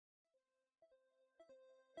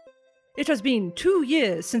It has been 2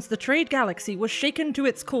 years since the trade galaxy was shaken to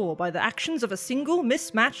its core by the actions of a single,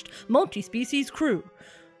 mismatched, multi-species crew.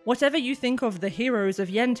 Whatever you think of the heroes of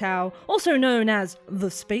Yentau, also known as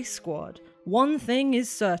the Space Squad, one thing is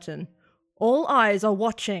certain. All eyes are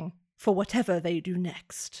watching for whatever they do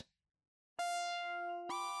next.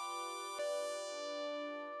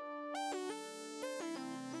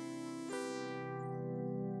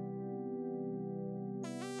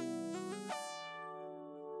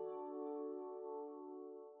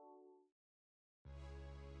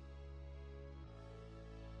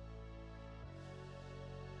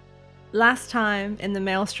 Last time in the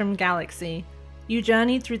Maelstrom galaxy, you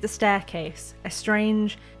journeyed through the staircase, a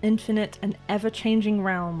strange, infinite, and ever-changing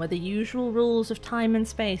realm where the usual rules of time and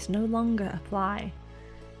space no longer apply.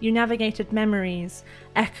 You navigated memories,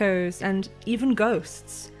 echoes, and even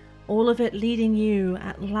ghosts, all of it leading you,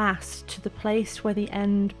 at last, to the place where the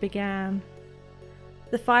end began.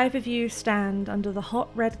 The 5 of you stand under the hot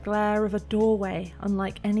red glare of a doorway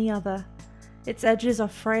unlike any other. Its edges are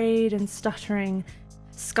frayed and stuttering.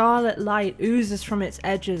 Scarlet light oozes from its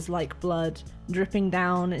edges like blood, dripping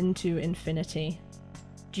down into infinity.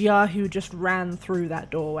 Jiahu just ran through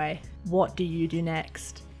that doorway. What do you do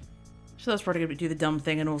next? Schlurp's probably going to do the dumb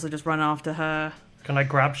thing and also just run after her. Can I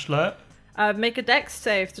grab Schlurp? Make a dex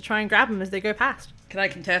save to try and grab them as they go past. Can I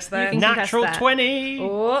contest that? You can Natural contest that. 20!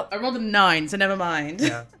 Oh. I rolled a 9, so never mind.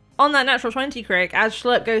 Yeah. On that natural 20, Craig, as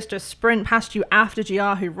Schlurp goes to sprint past you after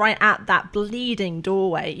Jiahu right at that bleeding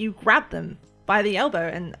doorway, you grab them by the elbow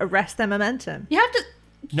and arrest their momentum. You have to...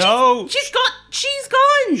 No! She's gone!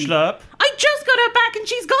 Schlurp! I just got her back and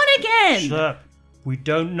she's gone again! Schlurp, we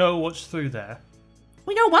don't know what's through there.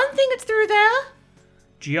 We know one thing that's through there.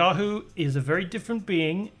 Jiahu is a very different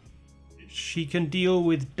being. She can deal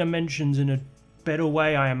with dimensions in a better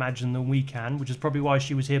way, I imagine, than we can, which is probably why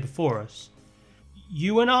she was here before us.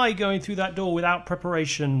 You and I going through that door without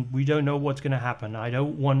preparation, we don't know what's going to happen. I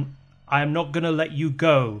am not going to let you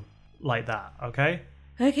go like that, okay?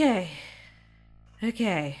 Okay.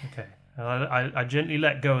 Okay. I gently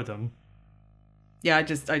let go of them. Yeah, I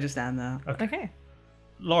just stand there. Okay.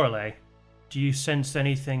 Lorelei, do you sense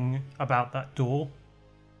anything about that door?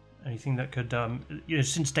 Anything that could,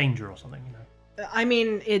 sense danger or something, I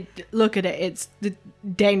mean, look at it. It's the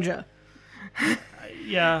danger.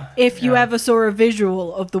 Yeah. If you ever saw a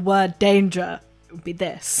visual of the word danger, it would be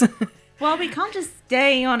this. Well, we can't just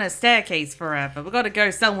stay on a staircase forever. We've got to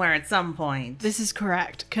go somewhere at some point. This is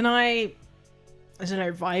correct. Can I don't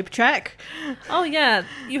know, vibe check? Oh yeah,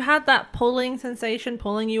 you had that pulling sensation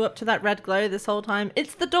pulling you up to that red glow this whole time.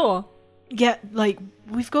 It's the door. Yeah, like,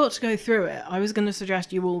 we've got to go through it. I was going to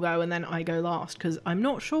suggest you all go and then I go last, because I'm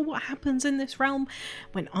not sure what happens in this realm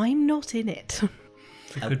when I'm not in it.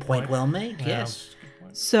 A point well made, yes.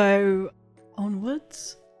 So,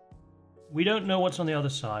 onwards? We don't know what's on the other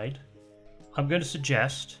side. I'm going to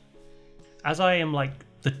suggest, as I am like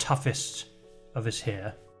the toughest of us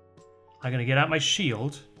here, I'm going to get out my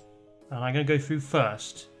shield and I'm going to go through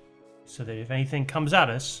first, so that if anything comes at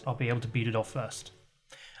us, I'll be able to beat it off first.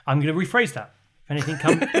 I'm going to rephrase that.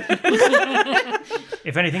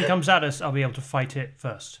 If anything comes at us, I'll be able to fight it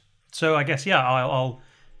first. So I guess, yeah, I'll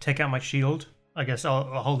take out my shield. I guess I'll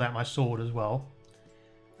hold out my sword as well.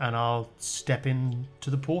 And I'll step into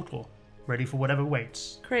the portal, ready for whatever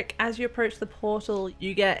waits. Crick, as you approach the portal,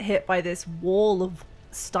 you get hit by this wall of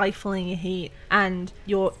stifling heat, and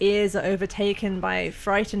your ears are overtaken by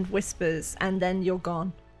frightened whispers, and then you're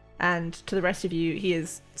gone. And to the rest of you, he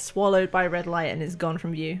is swallowed by red light and is gone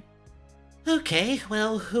from view. Okay,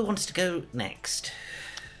 well, who wants to go next?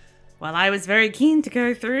 Well, I was very keen to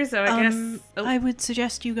go through, so I guess... I would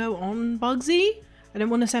suggest you go on, Bugsy. I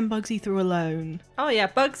don't want to send Bugsy through alone. Oh yeah,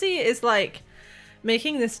 Bugsy is like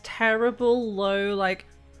making this terrible low like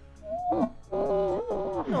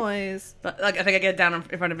noise. But like, I think I get down in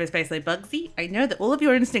front of his face like, Bugsy, I know that all of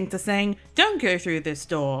your instincts are saying, don't go through this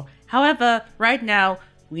door. However, right now,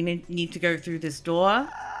 we need to go through this door.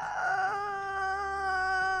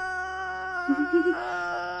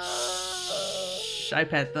 Shh, I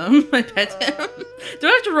pet them. I pet him. Do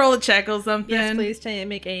I have to roll a check or something? Yes, please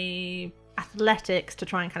make a athletics to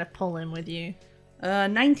try and kind of pull him with you.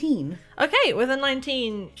 19. Okay, with a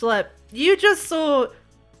 19, Schlep, you just saw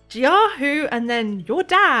Jiahu and then your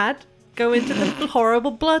dad go into the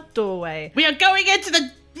horrible blood doorway. We are going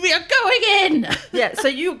in! Yeah, so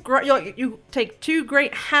you take 2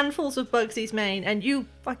 great handfuls of Bugsy's mane and you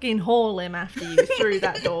fucking haul him after you through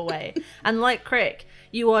that doorway. And like Crick,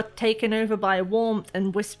 you are taken over by warmth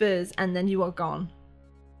and whispers and then you are gone.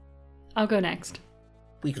 I'll go next.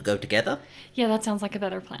 We could go together. Yeah, that sounds like a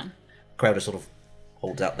better plan. Crowder sort of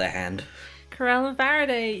holds out their hand. Corel and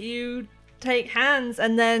Faraday, you take hands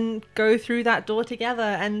and then go through that door together,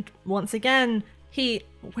 and once again, he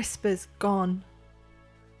whispers, gone.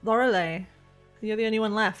 Lorelei, you're the only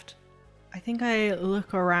one left. I think I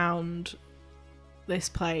look around this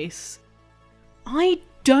place. I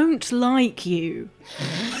don't like you.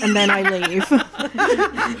 And then I leave.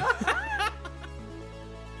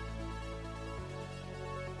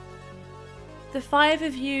 The five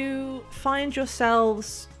of you find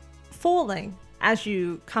yourselves falling as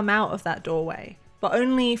you come out of that doorway, but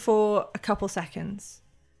only for a couple seconds.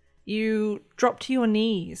 You drop to your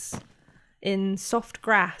knees in soft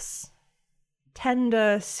grass,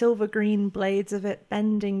 tender silver green blades of it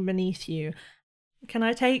bending beneath you. Can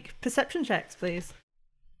I take perception checks, please?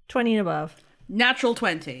 20 and above. Natural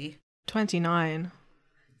 20. 29.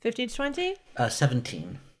 15 to 20?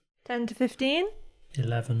 17. 10 to 15?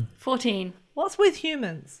 11. 14. What's with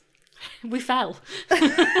humans? We fell.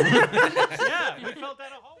 Yeah, we fell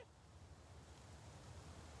down a hole.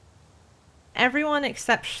 Everyone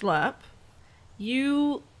except Schlurp,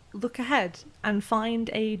 you look ahead and find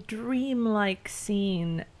a dreamlike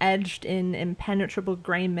scene edged in impenetrable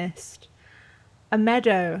grey mist. A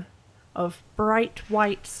meadow of bright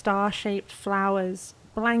white star-shaped flowers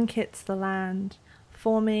blankets the land,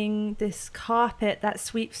 forming this carpet that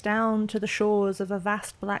sweeps down to the shores of a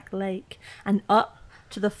vast black lake and up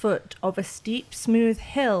to the foot of a steep, smooth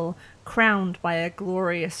hill crowned by a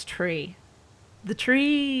glorious tree. The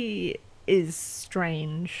tree is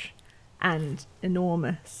strange and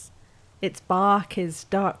enormous. Its bark is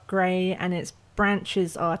dark grey and its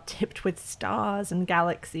branches are tipped with stars and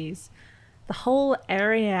galaxies. The whole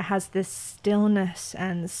area has this stillness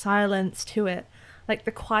and silence to it, like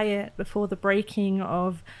the quiet before the breaking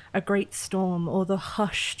of a great storm or the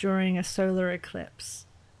hush during a solar eclipse.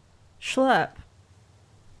 Schlurp,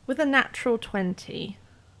 with a natural 20,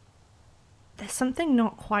 there's something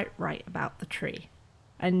not quite right about the tree,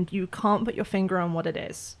 and you can't put your finger on what it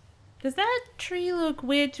is. Does that tree look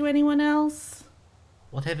weird to anyone else?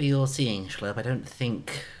 Whatever you're seeing, Schlurp, I don't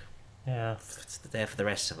think Yeah. it's there for the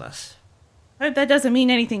rest of us. Hope that doesn't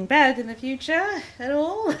mean anything bad in the future at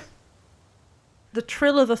all. The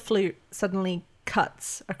trill of a flute suddenly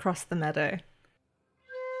cuts across the meadow.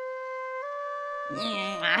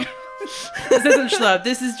 This isn't Schlurp,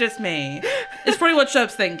 this is just me. It's probably what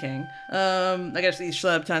Schlurp's thinking. I guess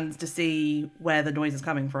Schlurp turns to see where the noise is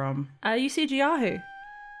coming from. You see Jiahu.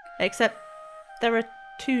 Except there are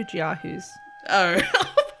two Jiahus. Oh,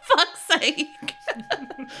 for fuck's sake.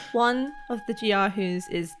 One of the Jiahus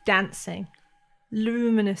is dancing,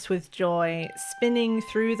 luminous with joy, spinning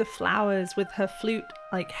through the flowers with her flute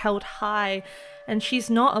held high, and she's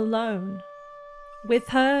not alone. With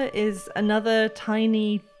her is another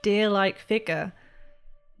tiny deer-like figure,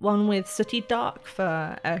 one with sooty dark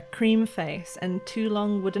fur, a cream face, and two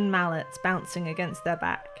long wooden mallets bouncing against their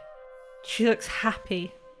back. She looks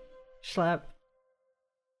happy. Schlurp.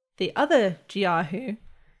 The other Jiahu,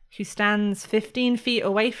 who stands 15 feet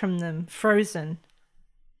away from them, frozen,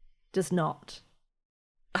 does not.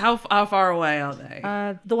 How far away are they?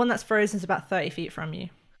 The one that's frozen is about 30 feet from you.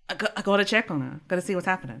 I gotta check on her. Gotta see what's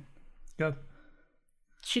happening. Go.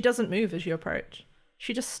 She doesn't move as you approach.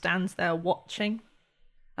 She just stands there watching.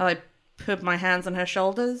 I put my hands on her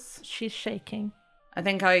shoulders. She's shaking. I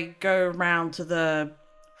think I go round to the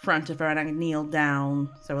front of her and I kneel down,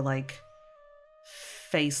 so we're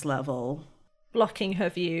face level. Blocking her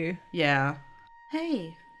view. Yeah.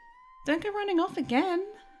 Hey, don't go running off again.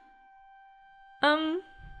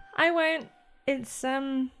 I won't. It's,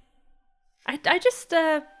 I just,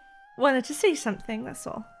 wanted to see something, that's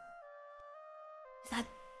all. Is that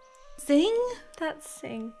Sing? That's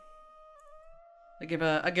Sing. I give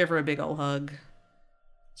her a big old hug.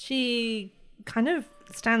 She kind of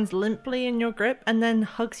stands limply in your grip and then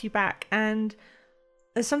hugs you back, and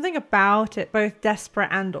there's something about it both desperate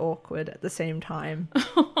and awkward at the same time.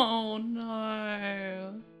 Oh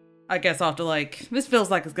no. I guess after this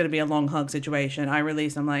feels like it's gonna be a long hug situation, I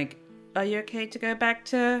release, I'm like, are you okay to go back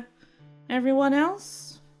to everyone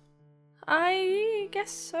else? I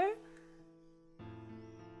guess so.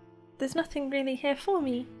 There's nothing really here for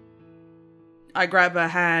me. I grab her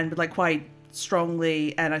hand quite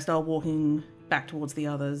strongly and I start walking back towards the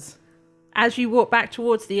others. As you walk back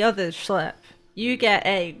towards the others, Schlep, you get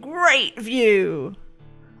a great view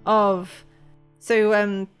of...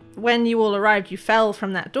 So, when you all arrived, you fell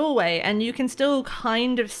from that doorway, and you can still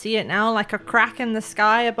kind of see it now, like a crack in the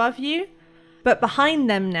sky above you. But behind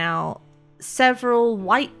them now, several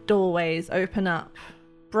white doorways open up.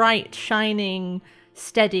 Bright, shining,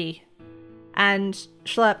 steady. And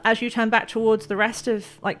Schlep, as you turn back towards the rest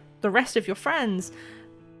of your friends,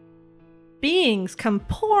 beings come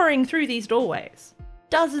pouring through these doorways.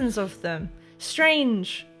 Dozens of them.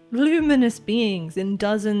 Strange, luminous beings in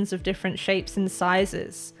dozens of different shapes and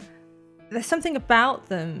sizes. There's something about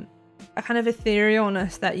them, a kind of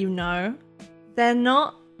etherealness that you know. They're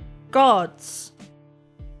not gods.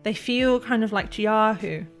 They feel kind of like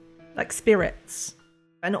Jiahu, like spirits.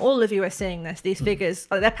 And all of you are seeing this, these figures,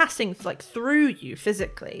 like, they're passing like through you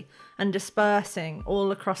physically and dispersing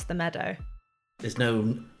all across the meadow. There's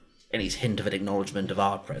no any hint of an acknowledgement of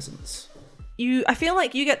our presence. I feel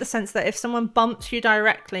like you get the sense that if someone bumps you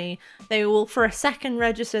directly, they will for a second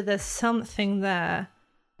register there's something there,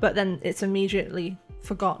 but then it's immediately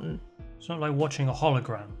forgotten. It's not like watching a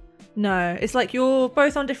hologram. No, it's like you're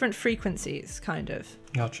both on different frequencies, kind of.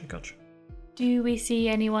 Gotcha. Do we see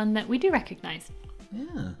anyone that we do recognize?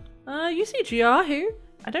 Yeah. You see Jiahu.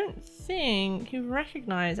 I don't think you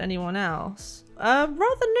recognize anyone else. Rather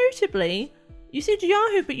notably, you see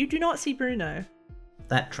Jiahu, but you do not see Bruno.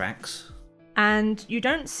 That tracks. And you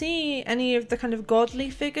don't see any of the kind of godly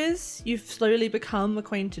figures you've slowly become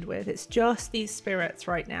acquainted with. It's just these spirits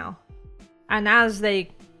right now. And as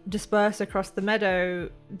they disperse across the meadow,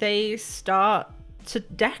 they start to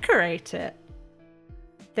decorate it.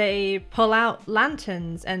 They pull out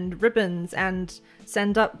lanterns and ribbons and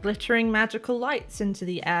send up glittering magical lights into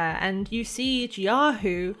the air. And you see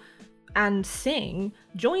Jiahu and Sing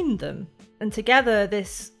join them. And together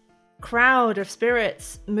this crowd of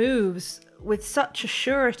spirits moves with such a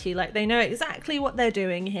surety, like they know exactly what they're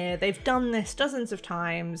doing here. They've done this dozens of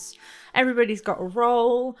times. Everybody's got a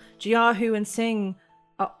role. Jiahu and Sing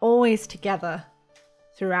are always together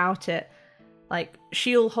throughout it. Like,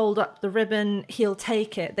 she'll hold up the ribbon, he'll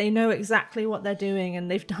take it. They know exactly what they're doing, and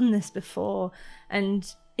they've done this before. And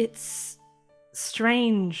it's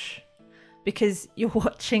strange because you're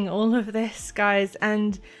watching all of this, guys,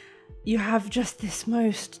 and you have just this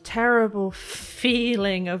most terrible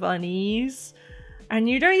feeling of unease. And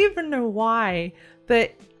you don't even know why,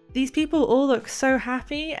 but these people all look so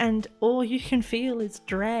happy, and all you can feel is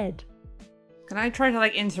dread. Can I try to,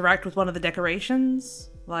 like, interact with one of the decorations?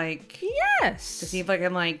 Like, Yes. to see if I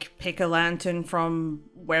can, like, pick a lantern from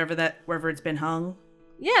wherever it's been hung?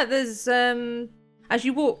 Yeah, there's, as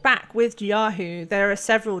you walk back with Jiahu, there are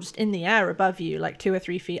several just in the air above you, like 2 or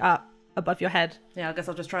 3 feet up above your head. Yeah, I guess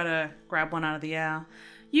I'll just try to grab one out of the air.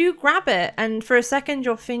 You grab it, and for a second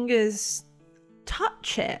your fingers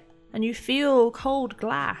touch it, and you feel cold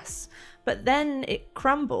glass. But then it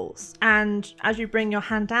crumbles, and as you bring your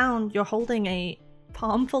hand down, you're holding a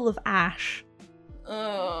palmful of ash.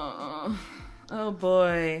 Oh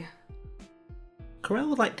boy. Corel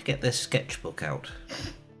would like to get their sketchbook out.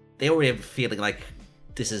 They already have a feeling like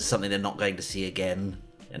this is something they're not going to see again,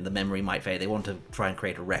 and the memory might fade. They want to try and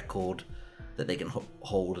create a record that they can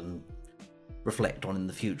hold and reflect on in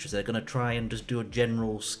the future. So they're going to try and just do a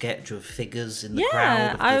general sketch of figures in the crowd.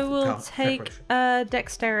 Yeah, of I the will preparation. take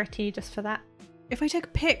dexterity just for that. If I take a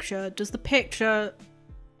picture, does the picture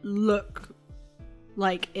look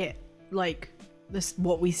like it? Like this,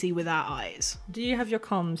 what we see with our eyes? Do you have your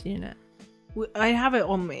comms unit? I have it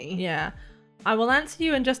on me. Yeah. I will answer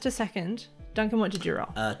you in just a second. Duncan, what did you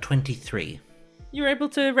roll? 23. You were able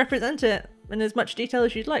to represent it in as much detail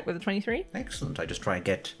as you'd like with a 23. Excellent. I just try and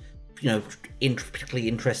get, particularly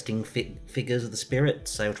interesting figures of the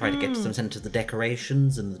spirits. I will try to get some sense of the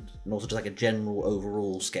decorations and also just like a general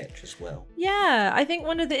overall sketch as well. Yeah, I think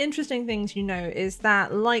one of the interesting things you know is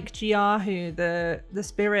that, like Jiahu, the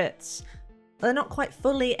spirits, they're not quite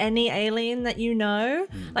fully any alien that you know.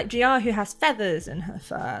 Like Jiahu has feathers in her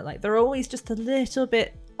fur. Like they're always just a little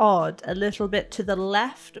bit odd, a little bit to the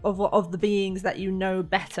left of the beings that you know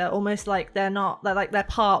better. Almost like they're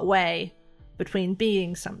part way between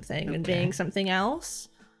being something and being something else.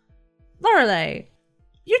 Lorelei,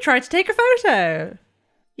 you tried to take a photo.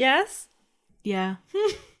 Yes? Yeah.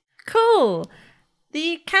 Cool.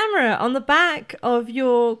 The camera on the back of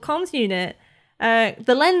your comms unit,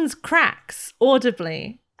 the lens cracks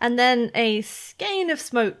audibly, and then a skein of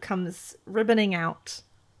smoke comes ribboning out.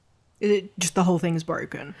 Is it just the whole thing's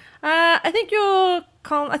broken? I think your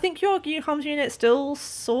comms unit still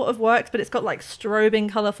sort of works, but it's got like strobing,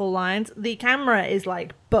 colourful lines. The camera is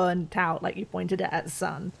like burnt out, like you pointed it at the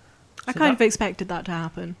sun. I kind of expected that to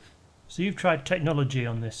happen. So you've tried technology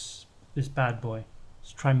on this bad boy.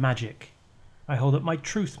 Let's try magic. I hold up my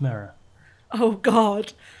truth mirror. Oh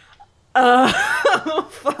God. Oh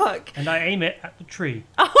fuck. And I aim it at the tree.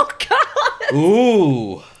 Oh God.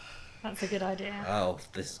 Ooh! That's a good idea. Oh,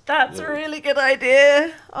 That's a really good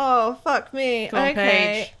idea. Oh fuck me. Go on, Okay.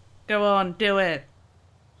 Paige. Go on, do it.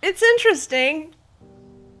 It's interesting.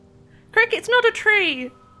 Cricket's not a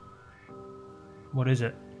tree. What is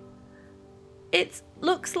it? It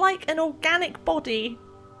looks like an organic body.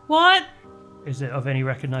 What? Is it of any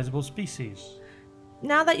recognizable species?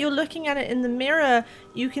 Now that you're looking at it in the mirror,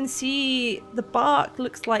 you can see the bark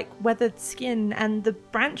looks like weathered skin and the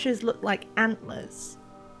branches look like antlers.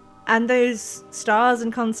 And those stars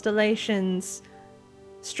and constellations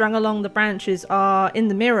strung along the branches are, in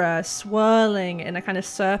the mirror, swirling in a kind of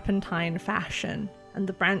serpentine fashion. And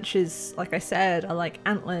the branches, like I said, are like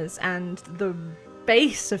antlers, and the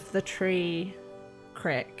base of the tree,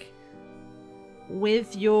 Crick,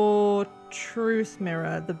 with your truth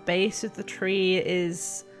mirror, the base of the tree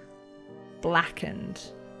is blackened.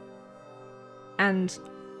 And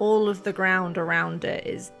all of the ground around it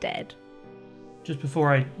is dead. Just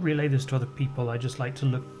before I relay this to other people, I just like to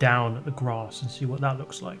look down at the grass and see what that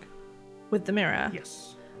looks like. With the mirror?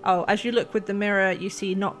 Yes. Oh, as you look with the mirror, you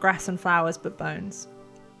see not grass and flowers, but bones.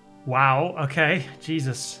 Wow, okay.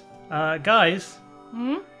 Jesus. Guys.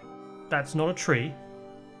 Hmm? That's not a tree.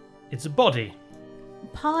 It's a body.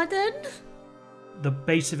 Pardon? The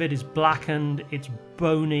base of it is blackened, it's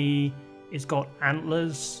bony, it's got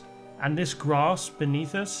antlers, and this grass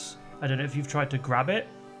beneath us, I don't know if you've tried to grab it.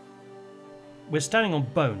 We're standing on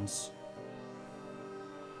bones.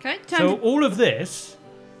 Okay, So all of this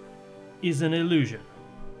is an illusion.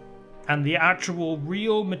 And the actual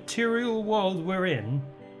real material world we're in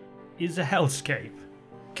is a hellscape.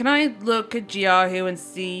 Can I look at Jiahu and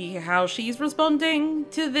see how she's responding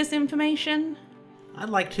to this information? I'd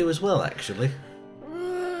like to as well, actually.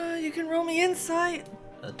 You can roll me insight.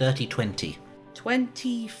 A dirty 20.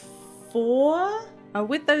 24?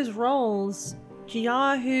 With those rolls,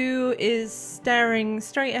 Jiahu is staring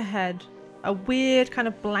straight ahead. A weird kind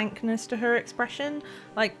of blankness to her expression.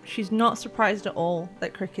 Like, she's not surprised at all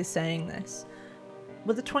that Crick is saying this.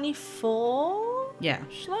 With a 24? Yeah.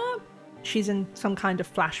 Schlub? She's in some kind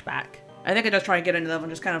of flashback. I think I just try and get into them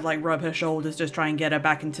and just kind of like rub her shoulders, just try and get her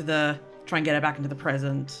back into the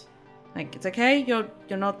present. Like, it's okay,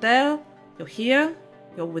 you're not there, you're here,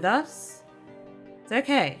 you're with us. It's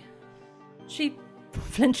okay. She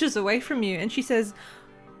flinches away from you and she says,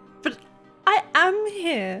 "But I am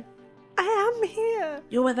here. I am here.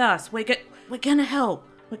 You're with us. We're gonna help.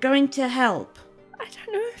 We're going to help. I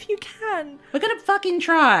don't know if you can." We're gonna fucking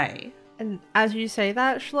try. And as you say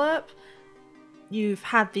that, Schlurp, you've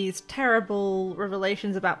had these terrible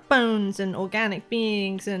revelations about bones and organic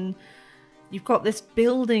beings, and you've got this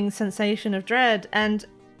building sensation of dread, and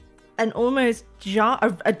an almost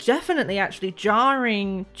a definitely actually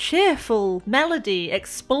jarring, cheerful melody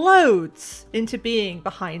explodes into being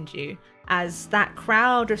behind you as that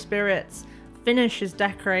crowd of spirits finishes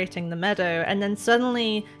decorating the meadow and then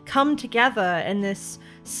suddenly come together in this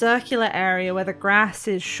circular area where the grass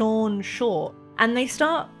is shorn short, and they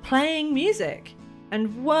start playing music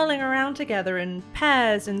and whirling around together in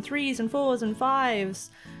pairs and threes and fours and fives.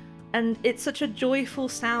 And it's such a joyful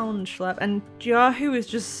sound, Schlep, and Jiahu is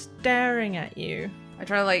just staring at you. I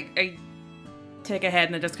take her head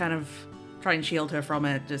and I just kind of try and shield her from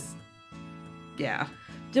it, yeah.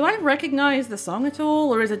 Do I recognize the song at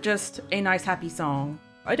all, or is it just a nice happy song?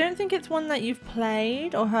 I don't think it's one that you've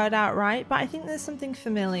played or heard outright, but I think there's something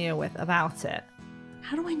familiar about it.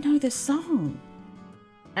 How do I know this song?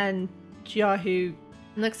 And Jiahu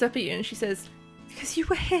looks up at you and she says, "Because you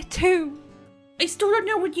were here too." I still don't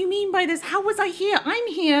know what you mean by this. How was I here? I'm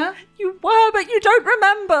here. You were, but you don't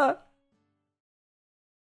remember.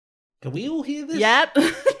 Can we all hear this? Yep.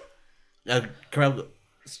 Corel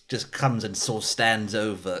just comes and sort of stands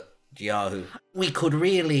over Jiahu. We could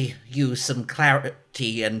really use some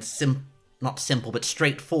clarity and not simple, but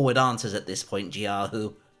straightforward answers at this point,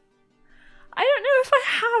 Jiahu. I don't know if I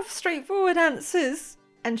have straightforward answers.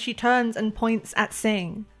 And she turns and points at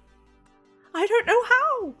Sing. I don't know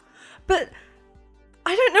how, but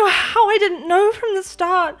I don't know how I didn't know from the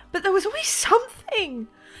start, but there was always something.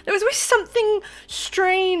 There was always something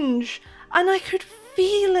strange, and I could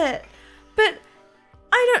feel it. But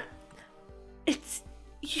it's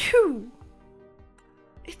you.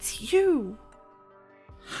 It's you.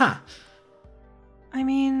 Huh. I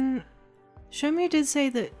mean, Shomu did say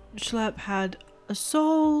that Schlurp had a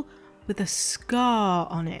soul with a scar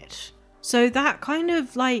on it. So that kind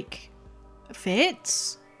of,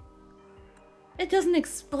 fits. It doesn't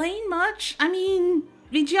explain much. I mean,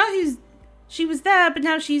 she was there, but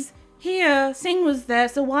now she's here. Sing was there,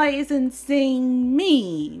 so why isn't Sing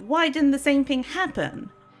me? Why didn't the same thing happen?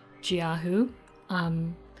 Jiahu,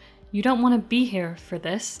 you don't want to be here for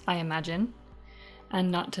this, I imagine.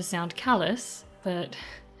 And not to sound callous, but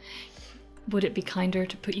would it be kinder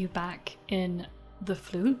to put you back in the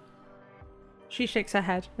flute? She shakes her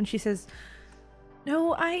head and she says,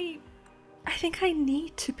 "No, I think I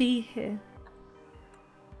need to be here.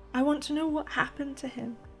 I want to know what happened to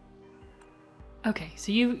him. Okay,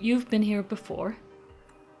 so you've been here before.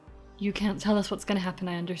 You can't tell us what's going to happen,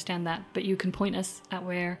 I understand that, but you can point us at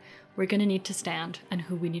where we're going to need to stand and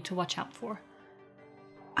who we need to watch out for.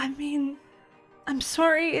 I mean, I'm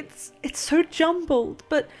sorry, it's so jumbled,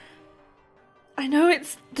 but I know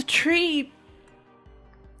it's the tree.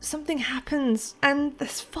 Something happens, and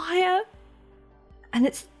there's fire, and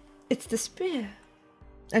it's the spear.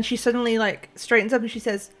 And she suddenly straightens up and she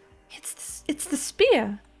says, "It's the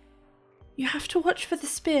spear. You have to watch for the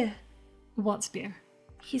spear. What spear?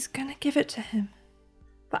 He's gonna give it to him,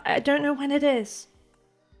 but I don't know when it is.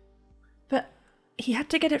 But he had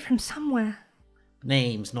to get it from somewhere."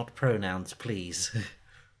 Names, not pronouns, please.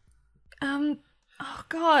 Oh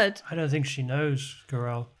God. I don't think she knows,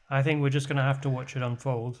 Corel. I think we're just going to have to watch it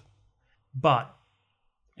unfold. But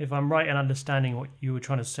if I'm right in understanding what you were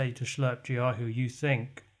trying to say to Schlurp Jiahu, you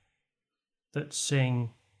think that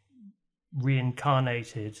Singh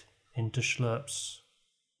reincarnated into Schlurp's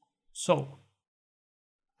soul.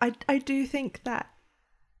 I do think that.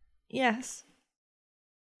 Yes.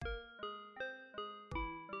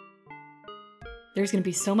 There's going to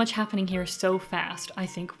be so much happening here so fast. I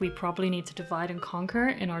think we probably need to divide and conquer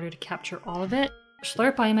in order to capture all of it.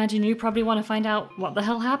 Schlurp, I imagine you probably want to find out what the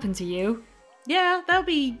hell happened to you. Yeah, that'd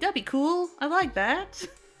be cool. I like that.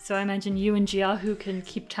 So I imagine you and Jiahu can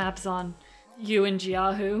keep tabs on you and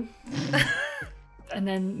Jiahu. And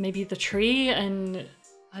then maybe the tree and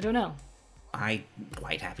I don't know. I'm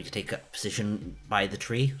quite happy to take a position by the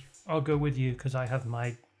tree. I'll go with you because I have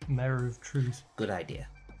my Mirror of Truth. Good idea.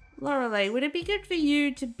 Lorelei, would it be good for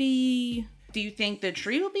you to be... Do you think the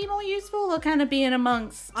tree will be more useful or kind of be in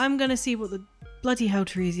amongst... I'm gonna see what the bloody hell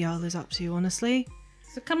Teresial is up to, honestly.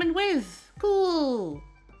 So coming with. Cool.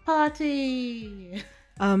 Party.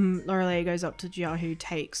 Lorelei goes up to Jiahu,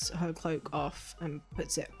 takes her cloak off and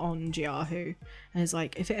puts it on Jiahu and is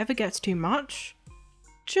like, if it ever gets too much,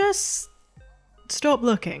 just stop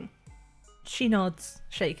looking. She nods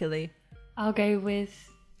shakily. I'll go with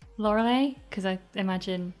Lorelei because I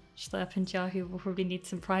imagine Schlurp and Jiahu will probably need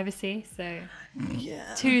some privacy. So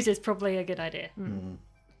Yeah. twos is probably a good idea.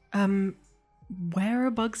 Where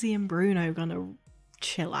are Bugsy and Bruno gonna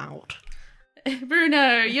chill out?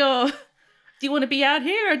 Bruno, do you want to be out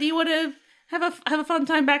here or do you want to have a fun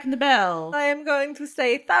time back in the bell? I am going to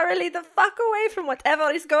stay thoroughly the fuck away from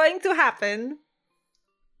whatever is going to happen.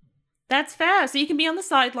 That's fair. So you can be on the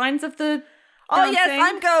sidelines of the Oh yes, dancing.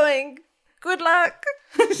 I'm going. Good luck.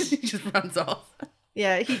 She just runs off.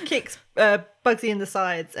 Yeah, he kicks Bugsy in the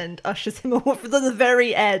sides and ushers him off to the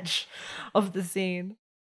very edge of the scene.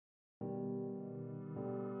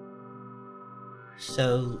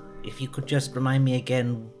 So, if you could just remind me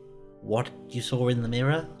again what you saw in the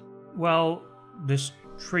mirror? Well, this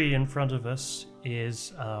tree in front of us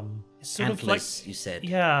is sort of like... Antlers, you said.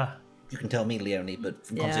 Yeah. You can tell me, Leonie, but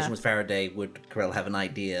from Yeah. conversation with Faraday, would Corel have an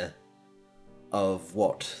idea of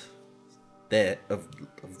what of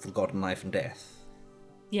forgotten life and death?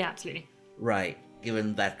 Yeah, absolutely. Right,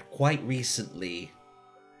 given that quite recently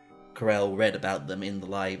Corel read about them in the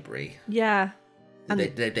library. Yeah. And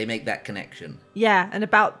They make that connection. yeah, and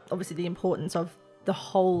about obviously the importance of the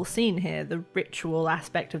whole scene here, the ritual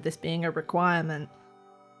aspect of this being a requirement.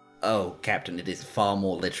 Oh, Captain, it is far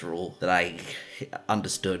more literal than I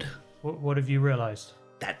understood. What have you realised?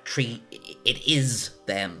 That tree, it is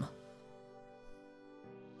them.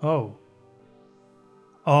 Oh.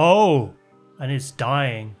 Oh! And it's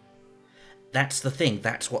dying. That's the thing,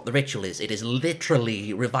 that's what the ritual is. It is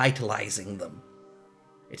literally revitalizing them.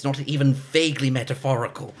 It's not even vaguely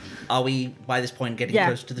metaphorical. Are we, by this point, getting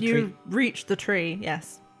close to the you tree? reach the tree,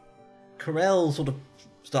 yes. Corel sort of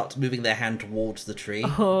starts moving their hand towards the tree.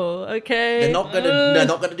 Oh, okay. They're not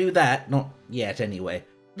gonna do that. Not yet, anyway.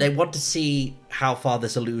 They want to see how far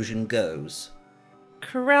this illusion goes.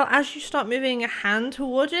 Corel, as you start moving a hand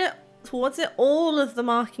towards it, all of the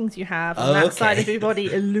markings you have on that side of your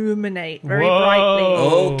body illuminate very brightly.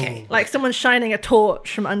 Okay. Like someone's shining a torch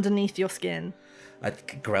from underneath your skin. I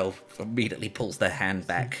think Corel immediately pulls their hand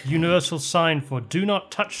back. Universal sign for do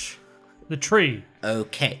not touch the tree.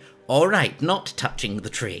 Okay. Alright, not touching the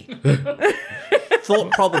tree.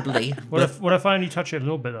 Thought probably. What if I only touch it a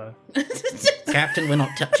little bit though? Captain, we're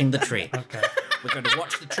not touching the tree. Okay. We're going to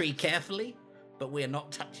watch the tree carefully, but we're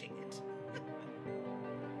not touching it.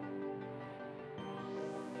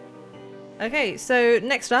 Okay, so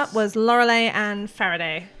next up was Lorelei and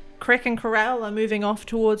Faraday. Crick and Corel are moving off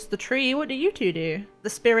towards the tree. What do you two do?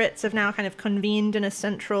 The spirits have now kind of convened in a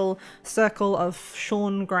central circle of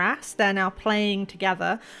shorn grass. They're now playing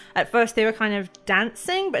together. At first they were kind of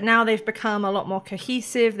dancing, but now they've become a lot more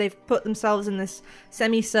cohesive. They've put themselves in this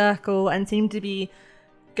semicircle and seem to be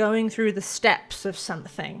going through the steps of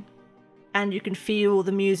something. And you can feel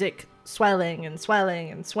the music swelling and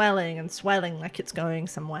swelling and swelling and swelling like it's going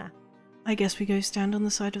somewhere. I guess we go stand on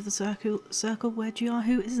the side of the circle where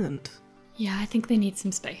Jiahu isn't. Yeah, I think they need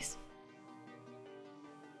some space.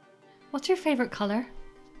 What's your favorite color?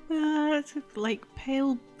 It's like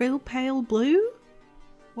real pale blue.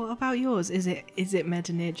 What about yours? Is it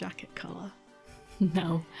Medinir jacket color?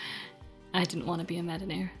 No, I didn't want to be a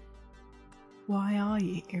Medinir. Why are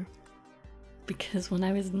you? Because when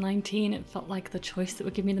I was 19, it felt like the choice that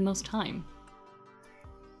would give me the most time.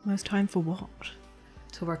 Most time for what?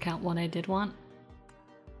 To work out what I did want.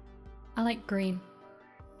 I like green.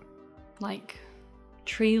 Like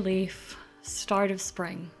tree leaf, start of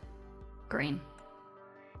spring. Green.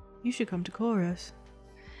 You should come to chorus.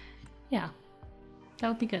 Yeah, that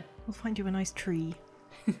would be good. We'll find you a nice tree.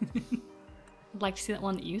 I'd like to see that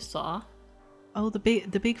one that you saw. Oh, the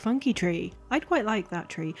big funky tree. I'd quite like that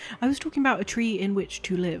tree. I was talking about a tree in which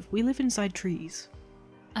to live. We live inside trees.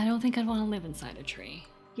 I don't think I'd want to live inside a tree.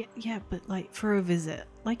 Yeah, but like for a visit.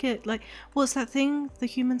 Like what's that thing the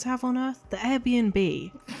humans have on Earth? The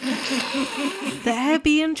Airbnb. The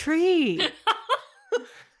Airbnb tree.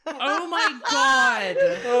 Oh my god.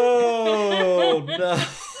 Oh no.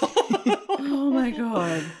 Oh my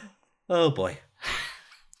god. Oh boy.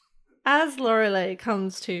 As Lorelei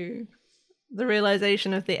comes to the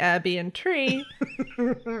realization of the Airbnb tree,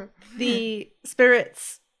 the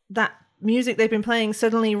spirits, that music they've been playing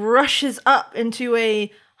suddenly rushes up into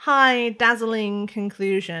a high, dazzling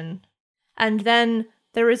conclusion. And then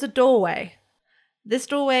there is a doorway. This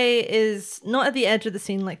doorway is not at the edge of the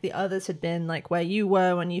scene like the others had been, like where you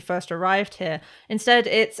were when you first arrived here. Instead,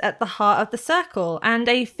 it's at the heart of the circle, and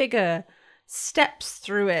a figure steps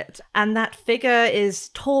through it. And that figure is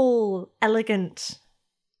tall, elegant,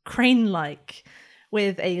 crane-like,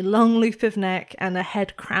 with a long loop of neck and a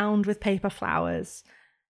head crowned with paper flowers.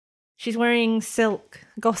 She's wearing silk,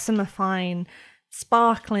 gossamer fine,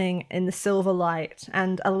 sparkling in the silver light,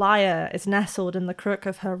 and a lyre is nestled in the crook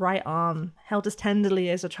of her right arm, held as tenderly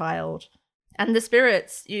as a child. And the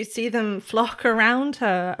spirits, you see them flock around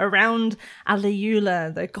her, around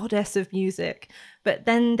Aliula, the goddess of music, but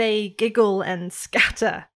then they giggle and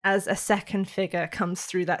scatter as a second figure comes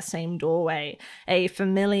through that same doorway, a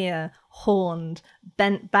familiar, horned,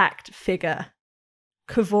 bent-backed figure,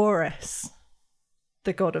 Kavoris,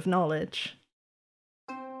 the god of knowledge.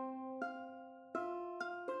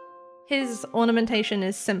 His ornamentation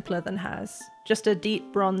is simpler than hers, just a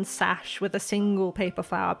deep bronze sash with a single paper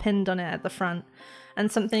flower pinned on it at the front,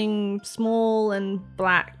 and something small and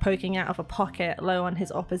black poking out of a pocket low on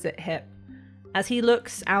his opposite hip. As he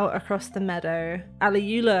looks out across the meadow,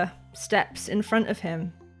 Aliula steps in front of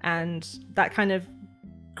him, and that kind of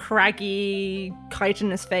craggy,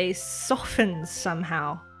 chitinous face softens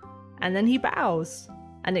somehow, and then he bows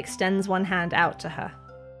and extends one hand out to her.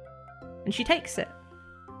 And she takes it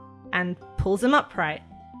and pulls him upright,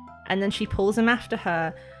 and then she pulls him after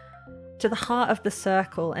her to the heart of the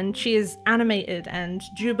circle, and she is animated and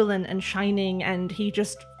jubilant and shining, and he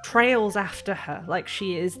just trails after her like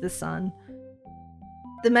she is the sun.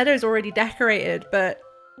 The meadow's already decorated, but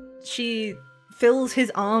she fills his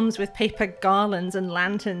arms with paper garlands and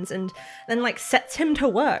lanterns, and then sets him to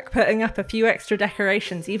work putting up a few extra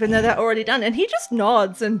decorations even though they're already done, and he just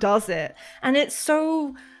nods and does it. And it's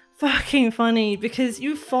so fucking funny because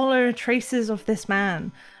you follow traces of this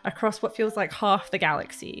man across what feels like half the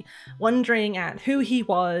galaxy, wondering at who he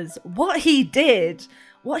was, what he did,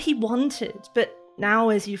 what he wanted. But now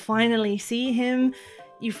as you finally see him,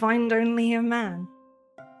 you find only a man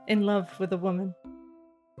in love with a woman.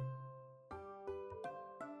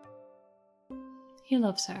 He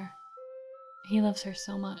loves her. He loves her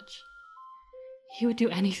so much. He would do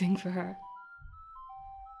anything for her.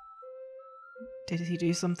 Did he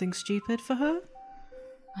do something stupid for her?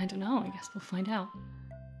 I don't know. I guess we'll find out.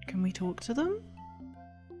 Can we talk to them?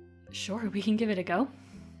 Sure, we can give it a go.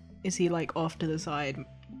 Is he off to the side,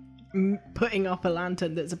 putting up a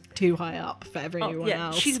lantern that's too high up for everyone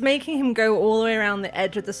else? She's making him go all the way around the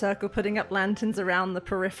edge of the circle, putting up lanterns around the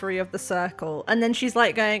periphery of the circle. And then she's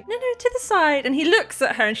going, no, to the side. And he looks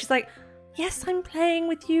at her and she's like, yes, I'm playing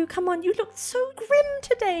with you. Come on, you look so grim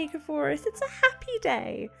today, Kavoris. It's a happy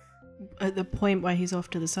day. At the point where he's off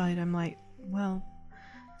to the side, I'm like, well,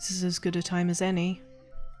 this is as good a time as any.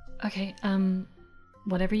 Okay,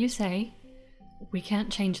 whatever you say. We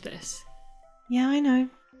can't change this. Yeah, I know.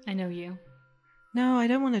 I know you. No, I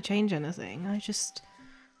don't want to change anything.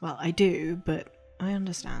 Well, I do, but I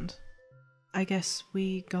understand. I guess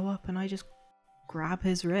we go up and I just grab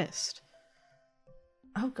his wrist.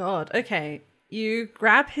 Oh god, okay. You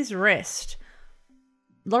grab his wrist.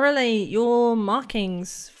 Lorelei, your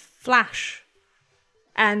markings flash.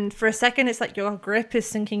 And for a second, it's like your grip is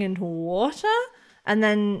sinking into water. And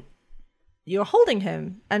then you're holding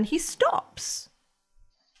him and he stops.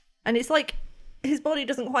 And it's like his body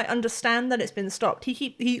doesn't quite understand that it's been stopped.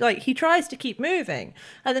 He tries to keep moving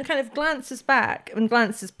and then kind of glances back and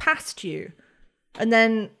glances past you and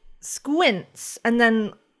then squints and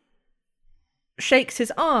then shakes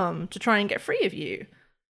his arm to try and get free of you.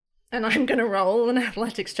 And I'm going to roll an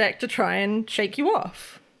athletics check to try and shake you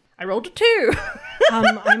off. I rolled a 2.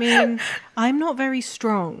 I mean, I'm not very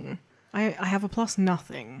strong. I have a plus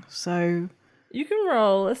nothing, so... You can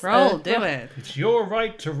roll. Do it. It's your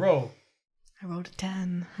right to roll. I rolled a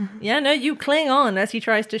 10. Yeah, no, you cling on as he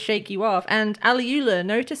tries to shake you off, and Aliula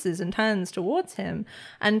notices and turns towards him.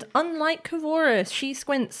 And unlike Kavoris, she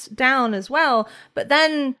squints down as well, but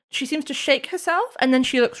then she seems to shake herself, and then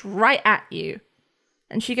she looks right at you.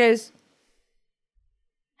 And she goes,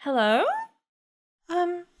 "Hello?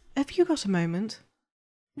 Have you got a moment?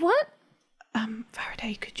 What?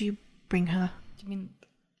 Faraday, could you bring her? Do you mean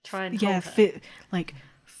try and Yeah, hold her?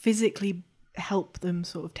 physically help them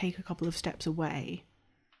sort of take a couple of steps away.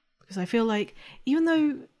 Because I feel like, even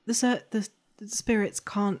though the spirits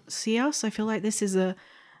can't see us, I feel like this is a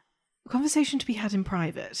conversation to be had in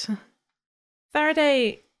private.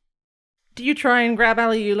 Faraday, do you try and grab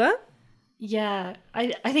Aliula?" Yeah,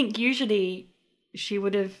 I think usually she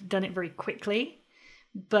would have done it very quickly,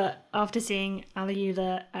 but after seeing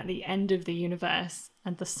Aliula at the end of the universe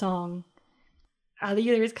and the song,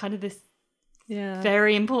 Aliula is kind of this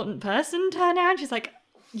very important person to her now. And she's like,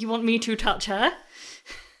 "You want me to touch her?"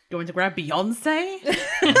 Going to grab Beyonce?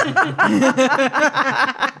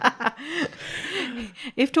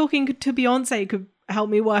 If talking to Beyonce could help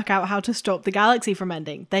me work out how to stop the galaxy from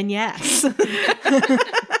ending, then yes.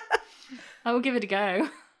 I will give it a go.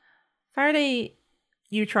 Faraday,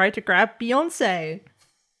 you try to grab Beyonce.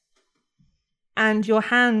 And your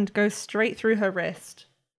hand goes straight through her wrist.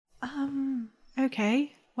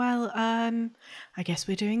 Okay. Well, I guess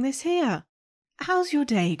we're doing this here. How's your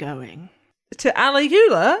day going? To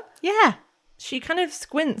Aliula, Yeah. she kind of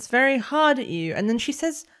squints very hard at you, and then she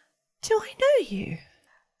says, "Do I know you?"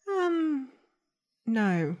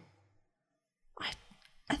 No.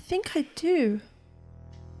 I think I do.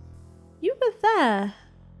 You were there.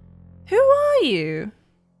 Who are you?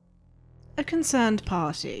 A concerned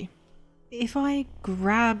party. If I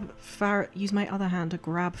use my other hand to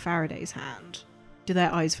grab Faraday's hand, do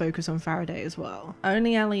their eyes focus on Faraday as well?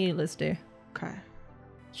 Only Aliula's do. Okay.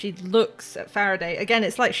 She looks at Faraday. Again,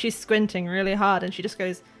 it's like she's squinting really hard, and she just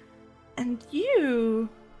goes, "And you?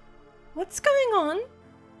 What's going on?"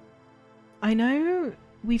 I know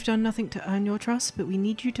we've done nothing to earn your trust, but we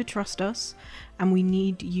need you to trust us, and we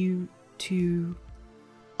need you to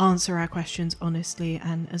answer our questions honestly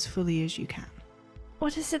and as fully as you can.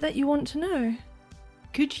 What is it that you want to know?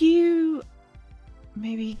 Could you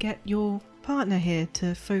maybe get your partner here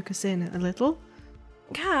to focus in a little?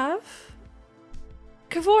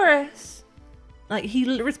 Kavoris. Like,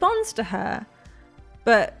 he responds to her,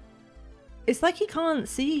 but it's like he can't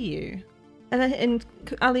see you. And then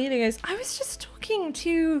Aliula goes, "I was just talking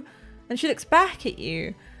to..." And she looks back at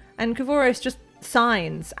you, and Kavoris just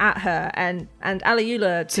signs at her, and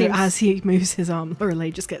Aliula So seems... as he moves his arm, Lorelei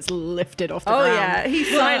just gets lifted off the Oh ground. yeah, he's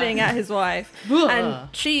signing at his wife, and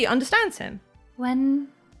she understands him. When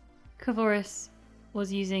Kavoris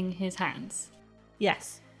was using his hands,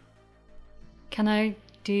 Yes. can I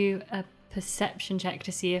do a perception check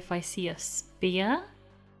to see if I see a spear?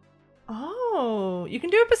 Oh, you can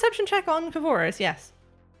do a perception check on Kavoris, yes.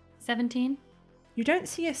 17? You don't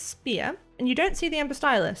see a spear, and you don't see the Ember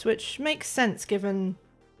Stylus, which makes sense given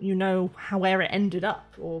you know where it ended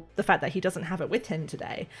up, or the fact that he doesn't have it with him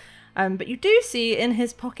today. But you do see in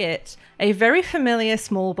his pocket a very familiar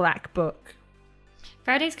small black book.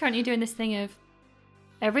 Faraday's currently doing this thing of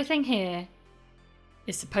everything here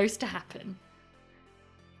is supposed to happen.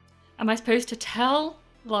 Am I supposed to tell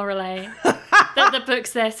Lorelei that the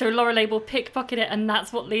book's there so Lorelei will pickpocket it and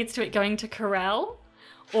that's what leads to it going to Corel?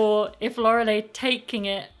 Or if Lorelei taking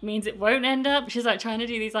it means it won't end up? She's like trying to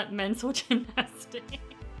do these like mental gymnastics.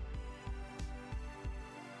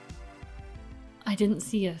 I didn't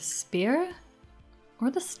see a spear or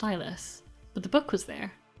the stylus, but the book was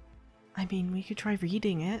there. I mean, we could try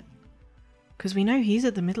reading it. Because we know he's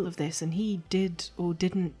at the middle of this and he did or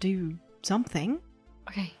didn't do something.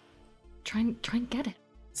 Okay, try and get it.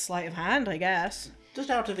 Sleight of hand, I guess. Just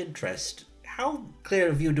out of interest, how clear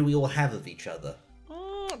a view do we all have of each other?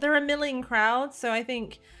 There are milling crowds, so I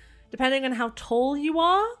think depending on how tall you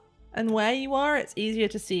are and where you are, it's easier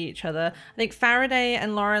to see each other. I think Faraday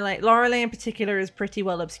and Lorelei in particular is pretty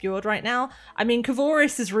well obscured right now. I mean,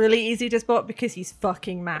 Kavoris is really easy to spot because he's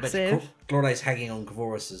fucking massive. But Lorelei's hanging on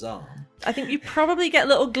Kavoris' arm. I think you probably get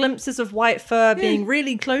little glimpses of white fur being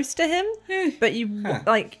really close to him, but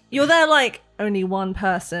you're there like only one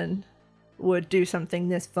person would do something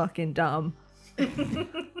this fucking dumb.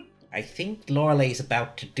 I think Lorelei's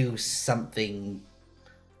about to do something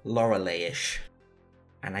Lorelei-ish,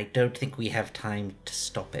 and I don't think we have time to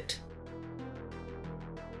stop it.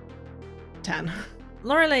 10.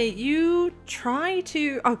 Lorelei, you try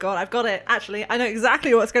to... Oh god, I've got it. Actually, I know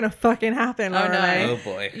exactly what's going to fucking happen, Lorelei. Oh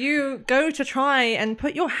boy. You go to try and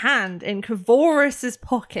put your hand in Kavoris's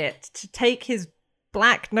pocket to take his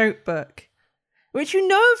black notebook, which you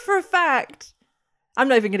know for a fact... I'm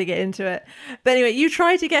not even going to get into it. But anyway, you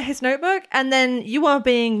try to get his notebook, and then you are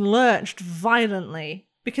being lurched violently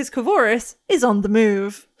because Kavoris is on the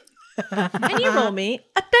move. Can you roll me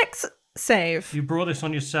a dex save? You brought this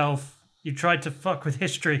on yourself. You tried to fuck with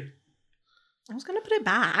history. I was going to put it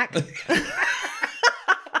back.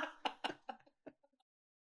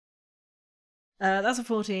 That's a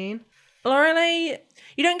 14. Lorelei,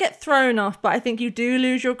 you don't get thrown off, but I think you do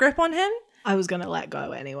lose your grip on him. I was going to let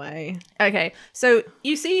go anyway. Okay, so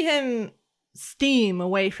you see him steam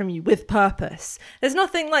away from you with purpose. There's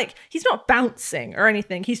nothing like, he's not bouncing or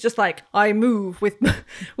anything. He's just like, I move with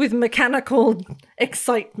mechanical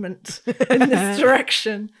excitement in this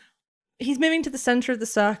direction. He's moving to the center of the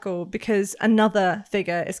circle because another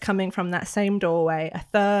figure is coming from that same doorway, a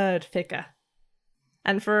third figure.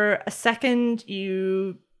 And for a second,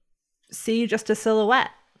 you see just a silhouette.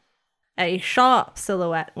 A sharp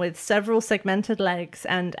silhouette with several segmented legs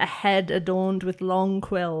and a head adorned with long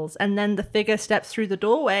quills, and then the figure steps through the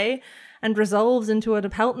doorway and resolves into an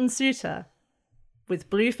Pelton suitor with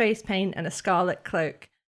blue face paint and a scarlet cloak.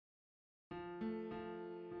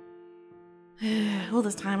 All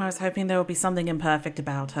this time I was hoping there would be something imperfect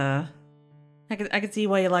about her. I could see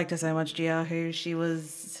why you liked her so much, Jiahu. She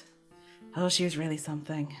was really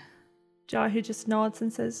something. Jiahu just nods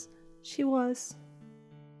and says, she was.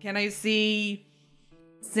 Can I see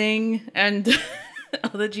Sing and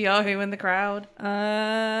other Jiahu in the crowd?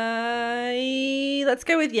 Let's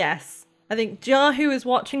go with yes. I think Jiahu is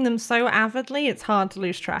watching them so avidly, it's hard to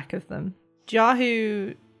lose track of them.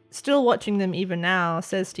 Jiahu, still watching them even now,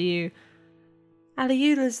 says to you,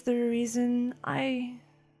 Aliula's the reason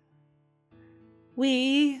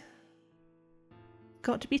we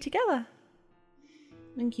got to be together.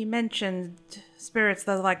 I think you mentioned spirits,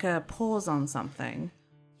 there's like a pause on something.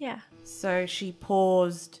 Yeah. So she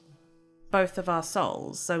paused both of our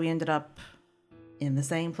souls, so we ended up in the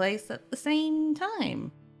same place at the same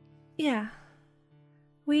time. Yeah.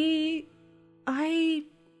 I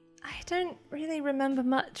don't really remember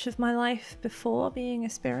much of my life before being a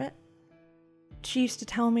spirit. She used to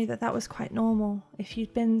tell me that was quite normal if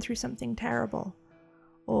you'd been through something terrible,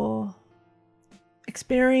 or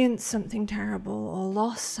experienced something terrible, or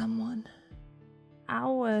lost someone.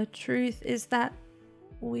 Our truth is that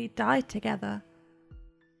we died together,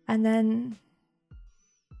 and then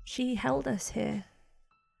she held us here.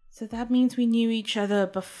 So that means we knew each other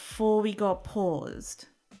before we got paused.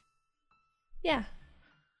 Yeah.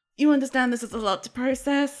 You understand this is a lot to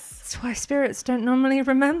process? That's why spirits don't normally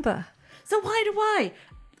remember. So why do I?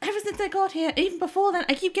 Ever since I got here, even before then,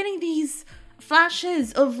 I keep getting these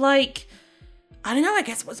flashes of like, I don't know, I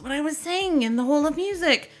guess it was what I was saying in the Hall of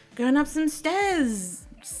Music, going up some stairs,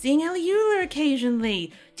 seeing Aliula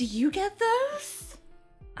occasionally. Do you get those?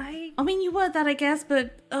 I mean, you were that, I guess,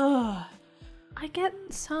 but I get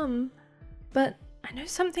some, but I know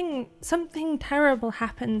something terrible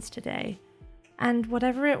happens today, and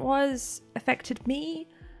whatever it was affected me,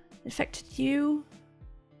 affected you,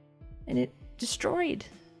 and it destroyed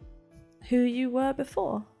who you were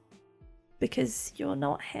before, because you're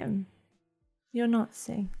not him. You're not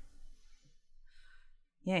Sing.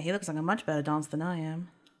 Yeah, he looks like a much better dancer than I am.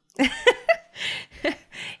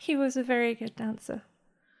 He was a very good dancer.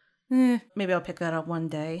 Maybe I'll pick that up one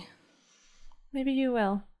day. Maybe you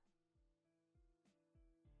will.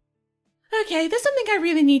 Okay, there's something I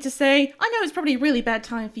really need to say. I know it's probably a really bad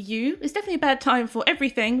time for you. It's definitely a bad time for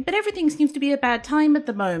everything, but everything seems to be a bad time at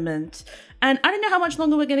the moment. And I don't know how much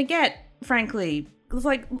longer we're going to get, frankly. It's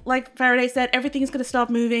like Faraday said, everything's going to start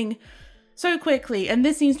moving so quickly, and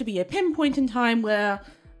this seems to be a pinpoint in time where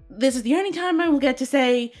this is the only time I will get to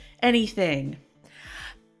say anything.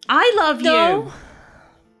 I love No. you.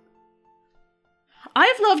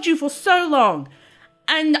 I've loved you for so long.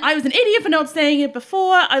 And I was an idiot for not saying it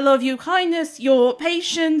before. I love your kindness, your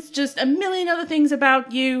patience, just a million other things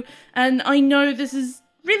about you. And I know this is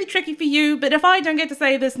really tricky for you, but if I don't get to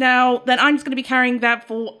say this now, then I'm just going to be carrying that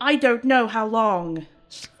for I don't know how long.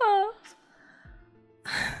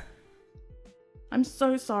 I'm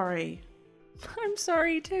so sorry. I'm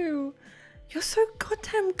sorry too. You're so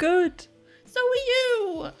goddamn good. So are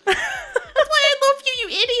you. That's why I love you, you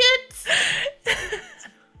idiots.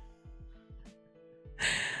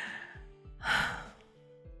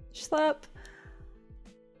 Schlep,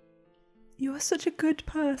 you are such a good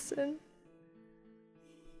person.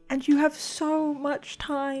 And you have so much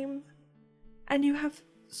time. And you have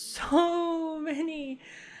so many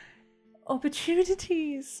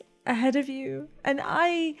opportunities ahead of you. And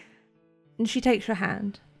she takes your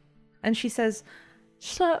hand. And she says,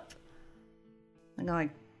 Schlep. I'm gonna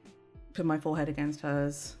put my forehead against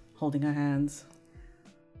hers, holding her hands.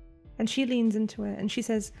 And she leans into it and she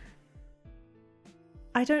says,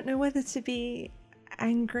 I don't know whether to be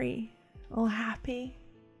angry or happy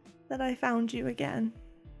that I found you again.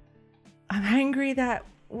 I'm angry that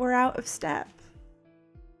we're out of step,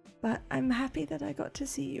 but I'm happy that I got to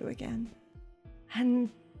see you again and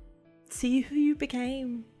see who you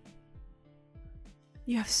became.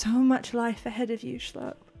 You have so much life ahead of you,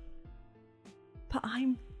 Schlep. But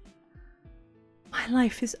my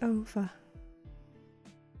life is over.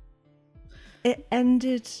 It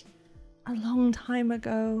ended a long time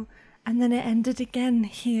ago, and then it ended again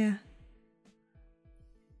here.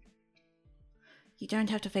 You don't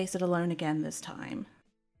have to face it alone again this time.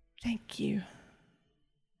 Thank you.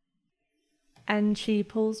 And she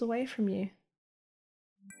pulls away from you.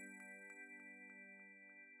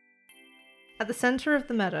 At the center of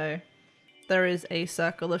the meadow, there is a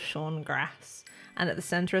circle of shorn grass, and at the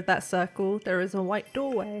center of that circle, there is a white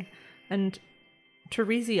doorway, and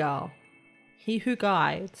Teresial, he who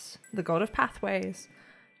guides, the god of pathways,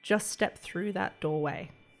 just stepped through that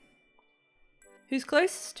doorway. Who's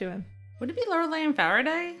closest to him? Would it be Lorelei and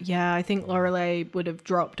Faraday? Yeah, I think Lorelei would have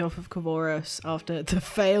dropped off of Kavoris after the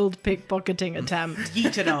failed pickpocketing attempt.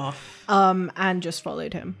 Yeeted off. And just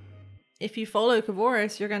followed him. If you follow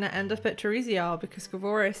Kavoris, you're going to end up at Teresial because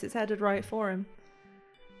Kavoris is headed right for him.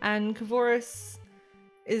 And Kavoris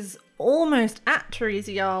is almost at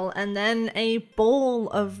Teresial, and then a ball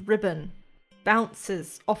of ribbon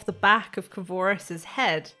bounces off the back of Kavoris's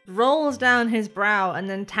head, rolls down his brow, and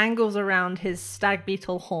then tangles around his stag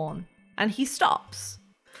beetle horn. And he stops.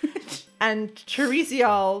 And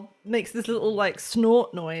Teresial makes this little like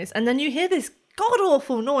snort noise, and then you hear this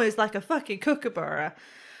god-awful noise like a fucking kookaburra.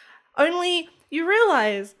 Only you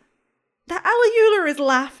realize that Alayula is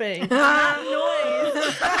laughing. That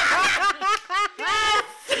noise.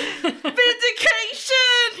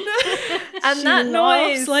 Vindication! And that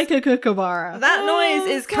noise, Laughs like a kookaburra. that noise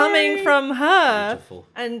is coming from her. Beautiful.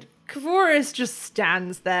 And Kavoris just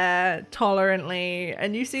stands there tolerantly,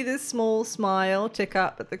 and you see this small smile tick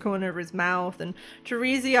up at the corner of his mouth, and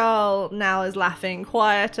Teresial now is laughing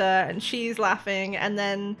quieter, and she's laughing, and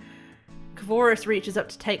then Kavoris reaches up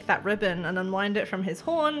to take that ribbon and unwind it from his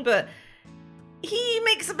horn, but he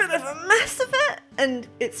makes a bit of a mess of it, and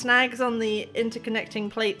it snags on the interconnecting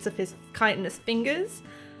plates of his chitinous fingers,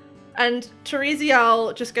 and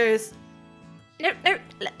Teresial just goes, no,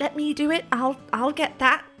 let me do it, I'll get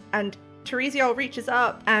that. And Teresial reaches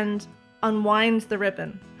up and unwinds the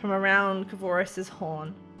ribbon from around Kavoris's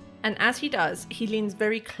horn. And as he does, he leans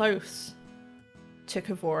very close to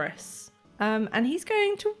Kavoris. And he's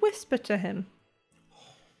going to whisper to him.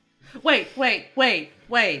 Wait.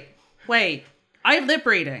 I have lip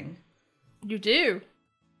reading. You do?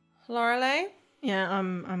 Lorelei? Yeah,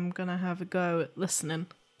 I'm gonna have a go at listening.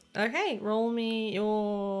 Okay, roll me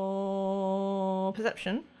your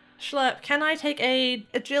perception. Schlep, can I take a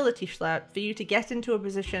agility Schlep for you to get into a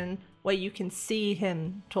position where you can see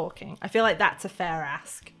him talking? I feel like that's a fair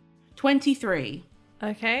ask. 23.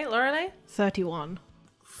 Okay, Lorelei? 31.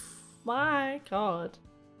 My god.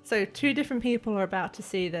 So 2 different people are about to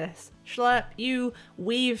see this. Schlep, you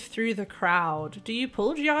weave through the crowd. Do you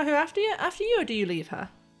pull Jiahu after you, or do you leave her?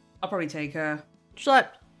 I'll probably take her. Schlep,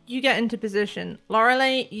 you get into position.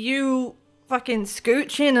 Lorelei, you fucking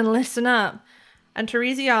scooch in and listen up. And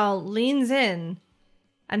Teresial leans in,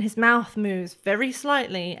 and his mouth moves very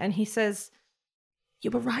slightly, and he says,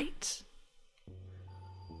 you were right.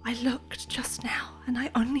 I looked just now, and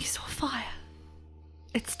I only saw fire.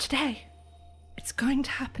 It's today. It's going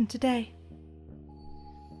to happen today.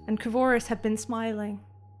 And Kavoris had been smiling,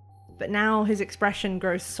 but now his expression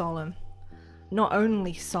grows solemn. not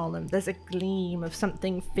only solemn, there's a gleam of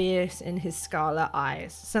something fierce in his scarlet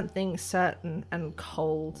eyes, something certain and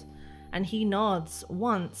cold. And he nods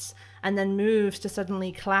once and then moves to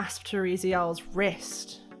suddenly clasp Teresiel's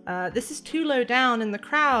wrist. This is too low down in the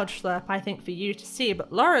crowd, Schlurp, I think, for you to see,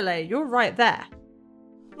 but Lorelei, you're right there.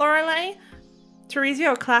 Lorelei?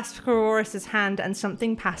 Teresiel clasps Cororis's hand and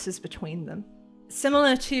something passes between them.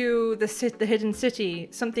 Similar to the hidden city,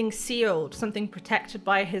 something sealed, something protected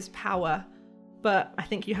by his power. But I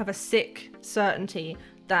think you have a sick certainty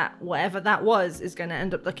that whatever that was is going to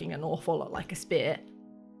end up looking an awful lot like a spear.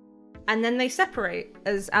 And then they separate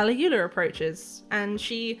as Aliula approaches, and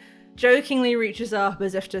she jokingly reaches up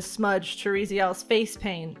as if to smudge Teresiel's face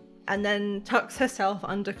paint, and then tucks herself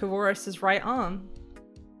under Cavoris's right arm.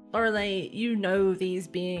 Lorelei, you know these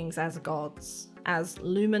beings as gods, as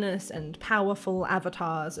luminous and powerful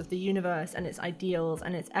avatars of the universe and its ideals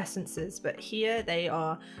and its essences, but here they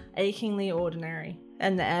are achingly ordinary,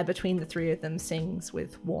 and the air between the three of them sings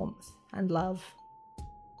with warmth and love.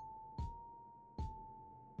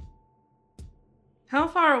 How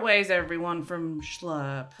far away is everyone from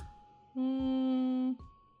Schlurp?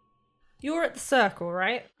 You're at the circle,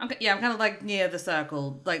 right? I'm kind of like near the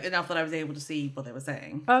circle, like enough that I was able to see what they were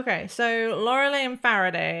saying. Okay, so Lorelei and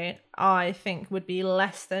Faraday, I think, would be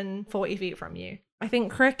less than 40 feet from you. I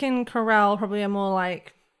think Crick and Corel probably are more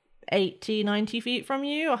like 80, 90 feet from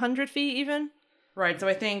you, 100 feet even. Right, so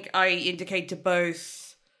I think I indicate to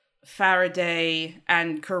both Faraday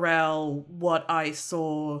and Corel what I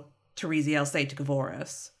saw Teresiel say to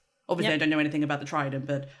Cavoris. Obviously, Yep. I don't know anything about the trident,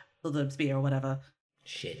 but the spear or whatever.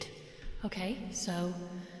 Shit. Okay, so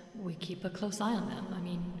we keep a close eye on them. I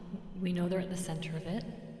mean, we know they're at the center of it.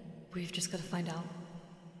 We've just got to find out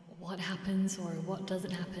what happens or what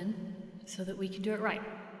doesn't happen so that we can do it right.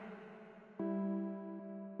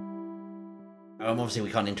 Obviously,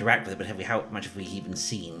 we can't interact with it, but how much have we even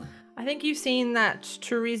seen? I think you've seen that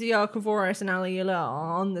Teresiel, Cavoris, and Aliula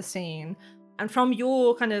are on the scene. And from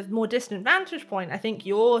your kind of more distant vantage point, I think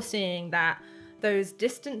you're seeing that those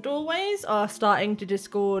distant doorways are starting to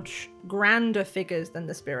disgorge grander figures than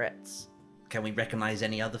the spirits. Can we recognize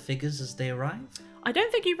any other figures as they arrive? I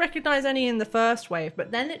don't think you recognize any in the first wave,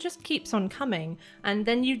 but then it just keeps on coming, and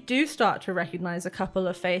then you do start to recognize a couple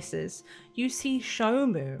of faces. You see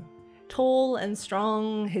Shomu, tall and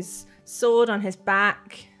strong, his sword on his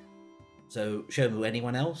back. So, Shomu,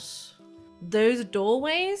 anyone else? Those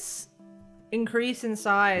doorways increase in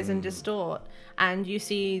size and distort, and you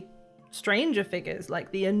see stranger figures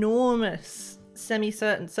like the enormous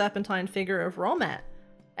semi-certain serpentine figure of Romet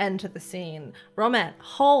enter the scene. Romet,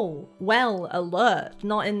 whole, well, alert,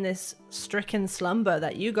 not in this stricken slumber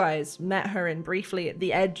that you guys met her in briefly at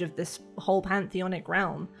the edge of this whole pantheonic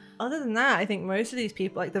realm. Other than that, I think most of these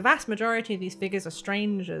people, like the vast majority of these figures, are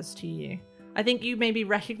strangers to you. I think you maybe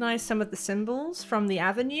recognize some of the symbols from the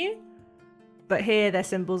avenue, but here their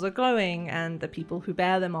symbols are glowing and the people who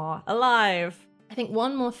bear them are alive. I think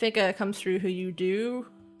one more figure comes through who you do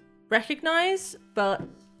recognize, but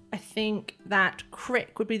I think that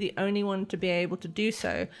Crick would be the only one to be able to do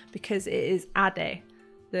so because it is Ade,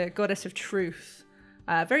 the goddess of truth.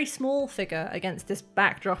 A very small figure against this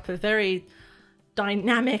backdrop of very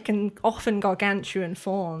dynamic and often gargantuan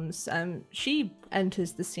forms. She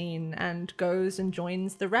enters the scene and goes and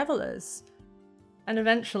joins the revelers. And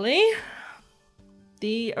eventually,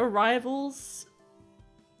 the arrivals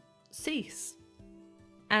cease.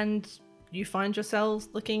 And you find yourselves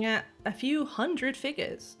looking at a few hundred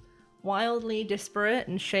figures, wildly disparate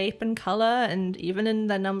in shape and color and even in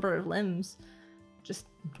the number of limbs, just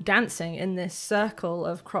dancing in this circle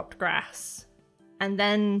of cropped grass. And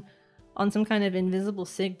then, on some kind of invisible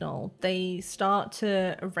signal, they start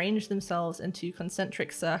to arrange themselves into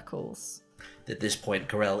concentric circles. At this point,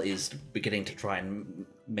 Corel is beginning to try and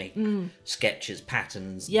make sketches,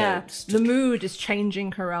 patterns, Yeah, notes. the mood is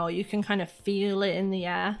changing, Corel. You can kind of feel it in the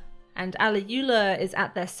air. And Aliula is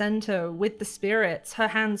at their center with the spirits, her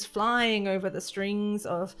hands flying over the strings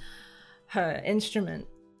of her instrument.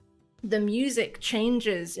 The music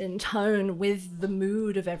changes in tone with the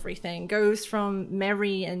mood of everything, goes from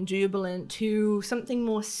merry and jubilant to something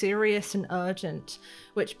more serious and urgent,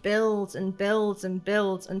 which builds and builds and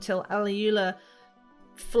builds until Aliula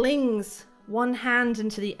flings one hand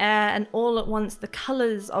into the air, and all at once the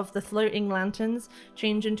colors of the floating lanterns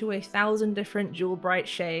change into 1,000 different jewel-bright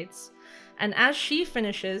shades. And as she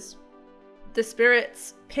finishes, the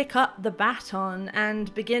spirits pick up the baton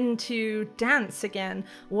and begin to dance again,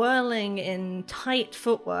 whirling in tight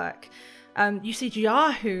footwork. You see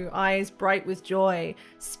Jiahu, eyes bright with joy,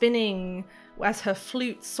 spinning as her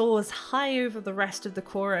flute soars high over the rest of the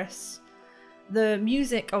chorus. The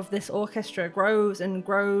music of this orchestra grows and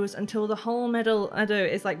grows until the whole meadow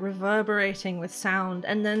is like reverberating with sound,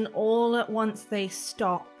 and then all at once they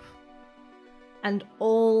stop, and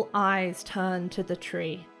all eyes turn to the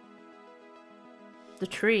tree. The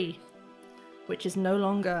tree, which is no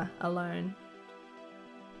longer alone.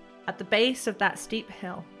 At the base of that steep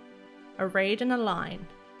hill, arrayed in a line,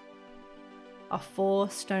 are 4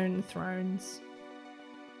 stone thrones.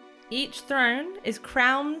 Each throne is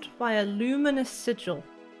crowned by a luminous sigil.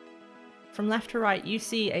 From left to right, you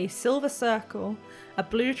see a silver circle, a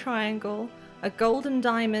blue triangle, a golden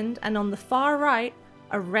diamond, and on the far right,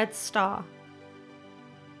 a red star.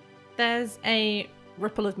 There's a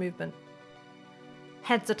ripple of movement.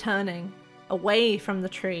 Heads are turning away from the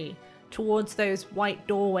tree towards those white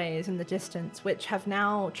doorways in the distance, which have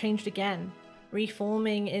now changed again,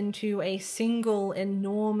 reforming into a single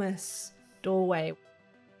enormous doorway.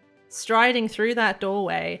 Striding through that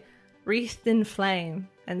doorway, wreathed in flame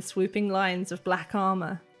and swooping lines of black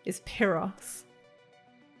armor, is Pyros.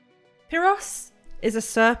 Pyros is a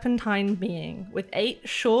serpentine being with 8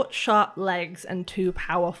 short, sharp legs and 2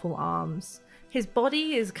 powerful arms. His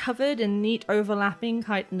body is covered in neat overlapping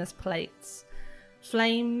chitinous plates.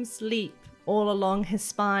 Flames leap all along his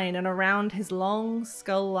spine and around his long,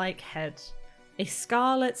 skull-like head. A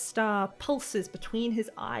scarlet star pulses between his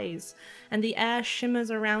eyes, and the air shimmers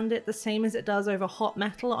around it the same as it does over hot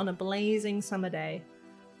metal on a blazing summer day.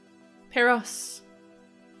 Pyros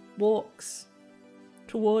walks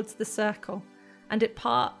towards the circle, and it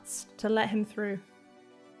parts to let him through.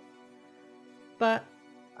 But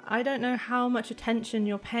I don't know how much attention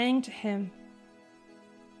you're paying to him,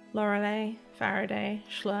 Lorelei, Faraday,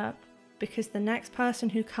 Schlurp, because the next person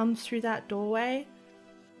who comes through that doorway,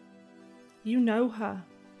 you know her.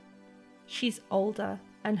 She's older,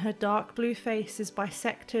 and her dark blue face is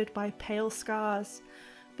bisected by pale scars,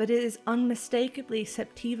 but it is unmistakably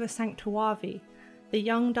Septiva Sanctuavi, the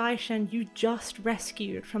young Daishen you just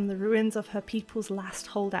rescued from the ruins of her people's last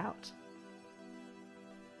holdout.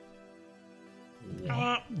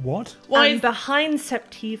 What? And behind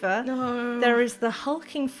Septiva, there is the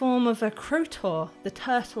hulking form of a Krotor, the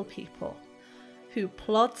turtle people, who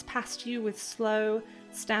plods past you with slow,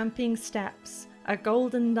 stamping steps, a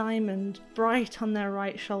golden diamond bright on their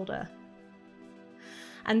right shoulder.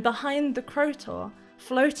 And behind the Krotor,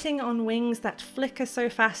 floating on wings that flicker so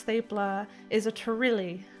fast they blur, is a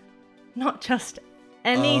Terilli. Not just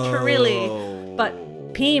any Terilli,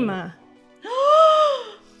 but Pima.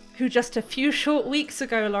 Who just a few short weeks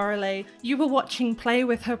ago, Lorelei, you were watching play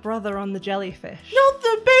with her brother on the jellyfish. Not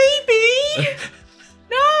the baby!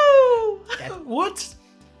 No! What?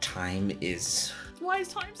 Time is... Why is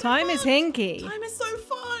time so Time fun? is hinky. Time is so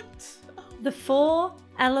fun! The 4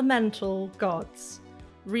 elemental gods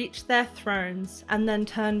reach their thrones and then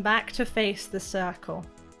turn back to face the circle.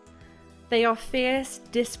 They are fierce,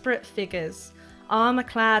 disparate figures,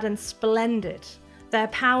 armor-clad and splendid. Their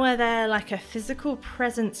power there like a physical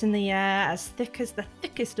presence in the air as thick as the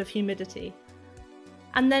thickest of humidity.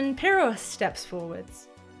 And then Pyros steps forwards,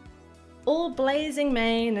 all blazing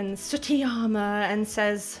mane and sooty armor, and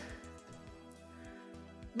says,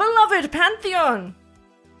 "Beloved Pantheon!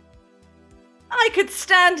 I could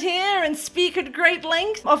stand here and speak at great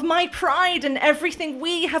length of my pride and everything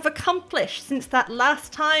we have accomplished since that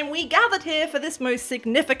last time we gathered here for this most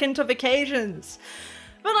significant of occasions.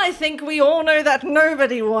 But I think we all know that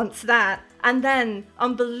nobody wants that." And then,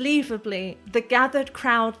 unbelievably, the gathered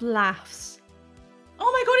crowd laughs.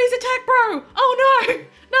 Oh my god, he's a tech bro! Oh no!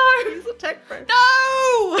 No! He's a tech bro.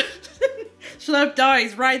 No! Schlurp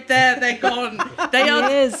dies right there, they're gone. They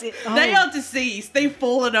are deceased. They've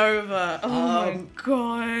fallen over. Oh my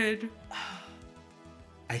god.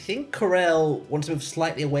 I think Corel wants to move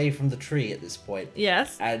slightly away from the tree at this point.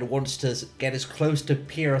 Yes. And wants to get as close to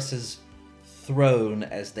Pyrrhus's throne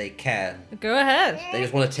as they can. Go ahead. They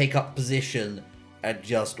just want to take up position and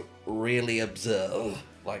just really observe,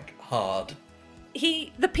 like, hard.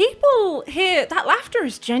 The people here, that laughter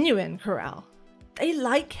is genuine, Corel. They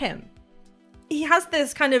like him. He has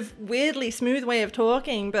this kind of weirdly smooth way of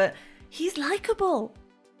talking, but he's likable.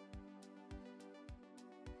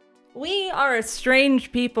 We are a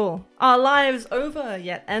strange people, our lives over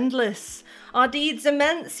yet endless, our deeds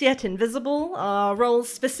immense yet invisible, our roles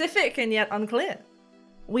specific and yet unclear.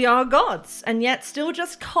 We are gods, and yet still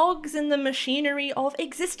just cogs in the machinery of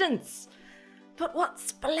existence. But what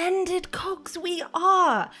splendid cogs we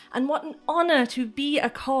are, and what an honor to be a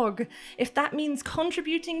cog, if that means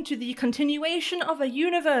contributing to the continuation of a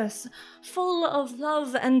universe full of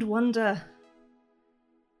love and wonder.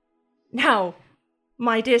 Now,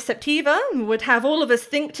 my dear Septiva would have all of us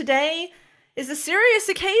think today is a serious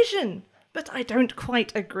occasion, But I don't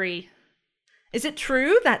quite agree. Is it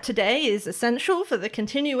true that today is essential for the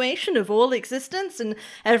continuation of all existence and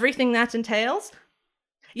everything that entails?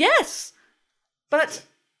 Yes! But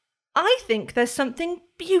I think there's something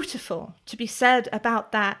beautiful to be said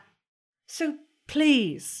about that. So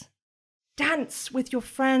please, dance with your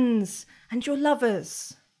friends and your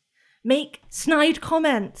lovers. Make snide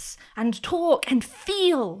comments and talk and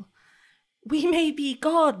feel. We may be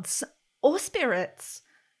gods or spirits,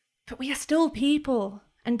 but we are still people,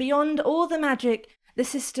 and beyond all the magic,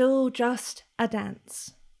 this is still just a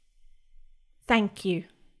dance. Thank you.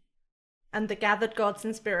 And the gathered gods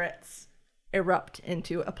and spirits erupt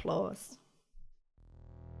into applause.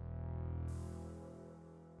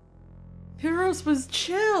 Pyros was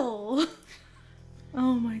chill.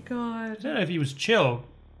 Oh my god. I don't know if he was chill,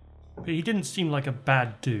 but he didn't seem like a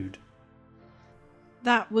bad dude.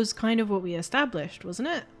 That was kind of what we established, wasn't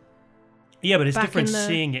it? Yeah, but it's Back different in the-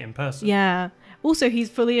 seeing it in person. Yeah. Also, he's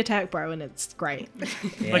fully a tech bro, and it's great.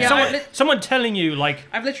 Like Yeah, someone telling you, like,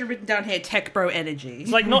 I've literally written down here tech bro energy. it's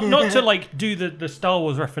like not to like do the Star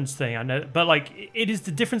Wars reference thing, I know, but like it is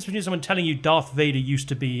the difference between someone telling you Darth Vader used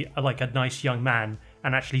to be like a nice young man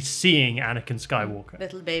and actually seeing Anakin Skywalker.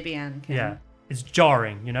 Little baby Anakin. Yeah, it's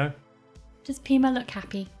jarring, you know. Does Pima look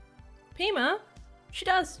happy? Pima? She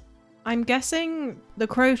does. I'm guessing the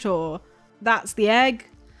Crotor, that's the egg.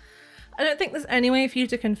 I don't think there's any way for you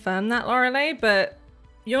to confirm that, Lorelei, but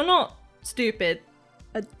you're not stupid.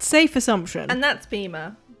 A safe assumption. And that's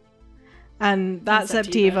Pima. And that's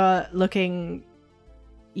Septiva. Septiva looking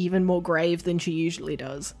even more grave than she usually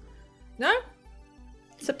does. No?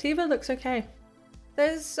 Septiva looks okay.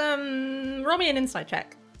 There's, roll me an insight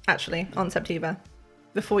check, actually, on Septiva,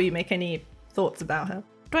 before you make any thoughts about her.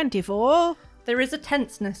 24. There is a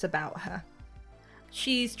tenseness about her.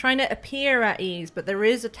 She's trying to appear at ease, but there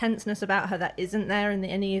is a tenseness about her that isn't there in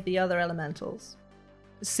any of the other elementals.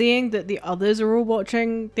 Seeing that the others are all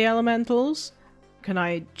watching the elementals, can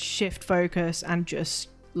I shift focus and just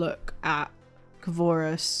look at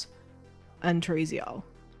Kavoris and Teresial?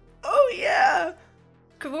 Oh, yeah!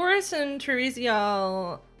 Kavoris and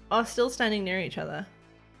Teresial are still standing near each other.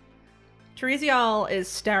 Teresial is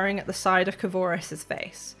staring at the side of Kavoris'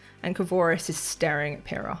 face, and Kavoris is staring at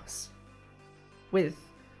Pyros with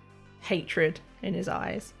hatred in his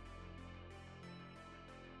eyes.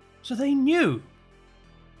 So they knew.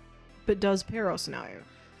 But does Pyros know?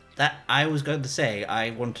 That I was going to say,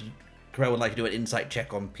 Corell would like to do an insight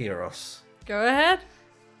check on Pyros. Go ahead.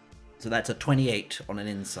 So that's a 28 on an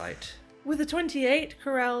insight. With a 28,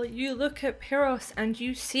 Corel, you look at Pyros and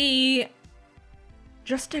you see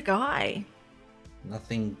just a guy.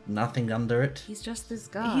 Nothing under it. He's just this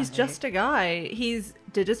guy. He's just a guy. He's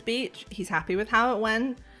did a speech. He's happy with how it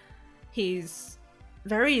went. He's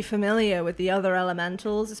very familiar with the other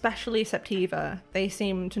elementals, especially Septiva. They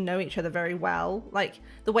seem to know each other very well. Like,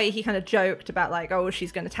 the way he kind of joked about, like, oh,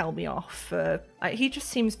 she's going to tell me off. Like, he just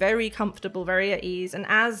seems very comfortable, very at ease. And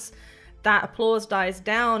as that applause dies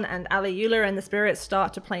down and Aliula and the spirits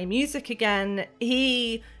start to play music again,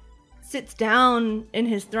 he sits down in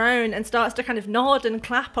his throne and starts to kind of nod and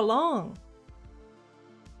clap along.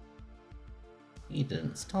 He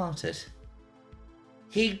didn't start it.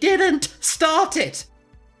 He didn't start it!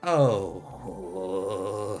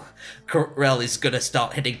 Oh. Corell is gonna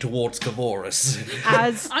start heading towards Kavoris.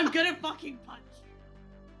 As I'm gonna fucking punch.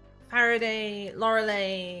 Faraday,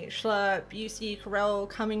 Lorelei, Schlurp, you see Corel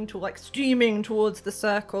coming to, like, streaming towards the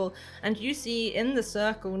circle, and you see in the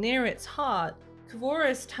circle, near its heart,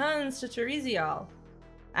 Kavoris turns to Teresial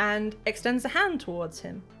and extends a hand towards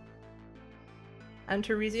him. And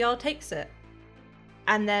Teresial takes it,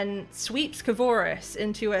 and then sweeps Kavoris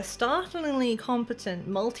into a startlingly competent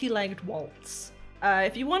multi-legged waltz.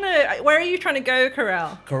 If you want to... Where are you trying to go,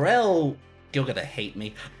 Corel? Corell, you're gonna hate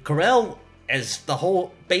me. Corell, as the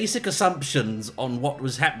whole basic assumptions on what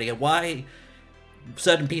was happening and why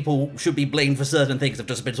certain people should be blamed for certain things have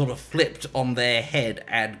just been sort of flipped on their head,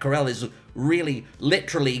 and Corell is really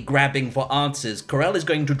literally grabbing for answers. Corell is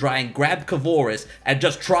going to try and grab Kavoris and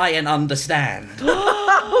just try and understand.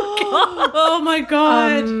 Oh my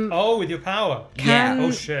god. Oh, with your power. Yeah.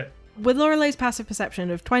 Oh shit. with Lorelei's passive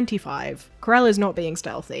perception of 25, Corell is not being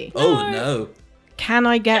stealthy. Oh no. Can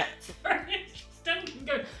I get...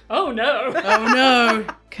 Oh no! Oh no.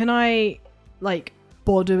 Can I, like,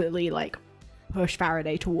 bodily, like, push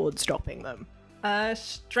Faraday towards stopping them?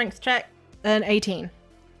 Strength check. An 18.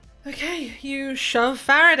 Okay, you shove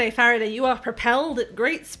Faraday. Faraday, you are propelled at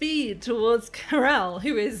great speed towards Corell,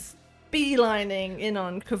 who is beelining in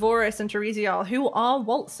on Kavoris and Teresial, who are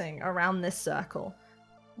waltzing around this circle.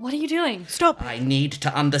 What are you doing? Stop! I need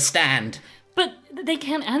to understand. But they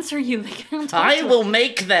can't answer you. They can't talk I to will us.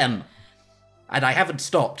 make them! And I haven't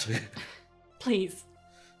stopped. Please.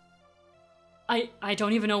 I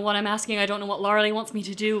don't even know what I'm asking. I don't know what Lorelei wants me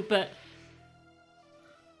to do, but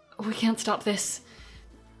we can't stop this.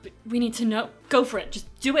 We need to know. Go for it. Just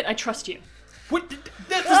do it. I trust you. What?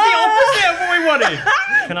 That's the opposite of what we wanted!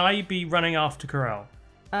 Can I be running after Corel?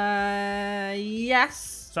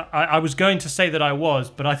 Yes. So I was going to say that I was,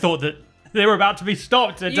 but I thought that they were about to be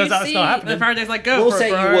stopped. It You turns out it's see not The happening. Faraday's like, go We'll for say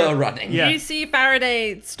it, you bro. were running. Yeah. You see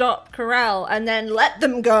Faraday stop Corel and then let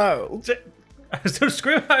them go. So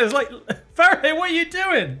scream out, it's like, Faraday, what are you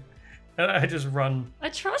doing? And I just run. I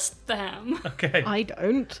trust them. Okay. I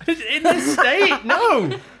don't. In this state?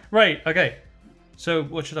 No! Right, okay. So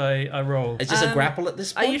what should I roll? Is this a grapple at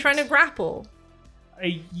this Are point? you trying to grapple?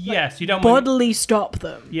 Yes, you don't want... Bodily stop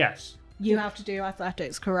them. Yes. You have to do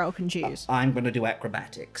athletics. Corel can choose. I'm going to do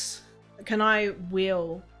acrobatics. Can I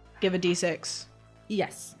give a d6?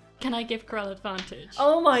 Yes. Can I give Corel advantage?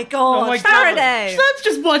 Oh my god, Oh my God. Faraday! Schlepp's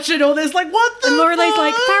just watching all this, like, what the And Lorelei's fuck?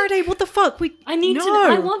 like, Faraday, what the fuck? I need no.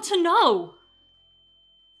 to. I want to know.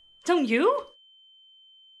 Don't you?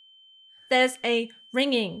 There's a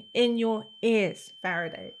ringing in your ears,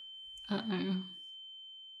 Faraday. Uh-oh.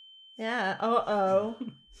 Yeah, uh-oh.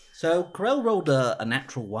 So, Corel rolled a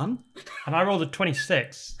natural 1. And I rolled a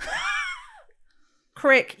 26.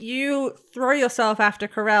 Crick, you throw yourself after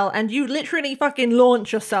Corel and you literally fucking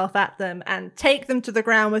launch yourself at them and take them to the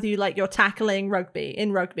ground with you like you're tackling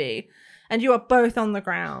rugby. And you are both on the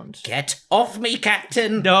ground. Get off me,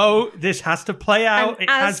 Captain! No, this has to play out. And It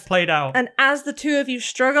has played out. And as the two of you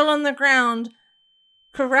struggle on the ground,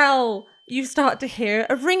 Corel, you start to hear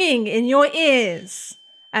a ringing in your ears.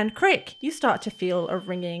 And Crick, you start to feel a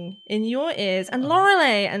ringing in your ears. And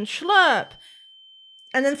Lorelei and Schlurp.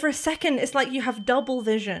 And then for a second, it's like you have double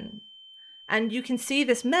vision. And you can see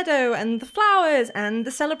this meadow and the flowers and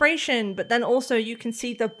the celebration. But then also you can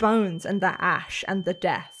see the bones and the ash and the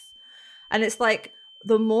death. And it's like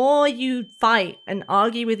the more you fight and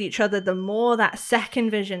argue with each other, the more that second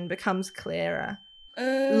vision becomes clearer.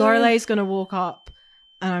 Lorelei's gonna walk up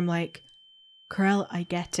and I'm like, Corel, I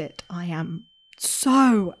get it. I am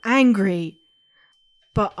so angry.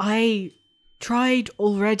 But I tried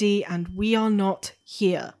already and we are not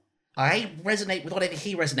here. I resonate with whatever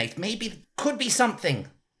he resonates. Maybe could be something.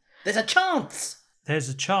 There's a chance. There's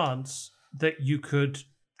a chance that you could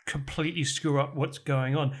completely screw up what's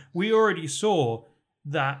going on. We already saw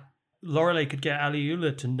that Lorelei could get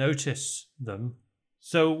Aliula to notice them.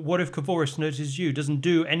 So what if Kavoris notices you, doesn't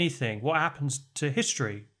do anything? What happens to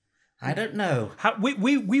history? I don't know.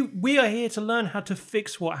 We are here to learn how to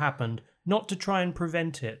fix what happened, not to try and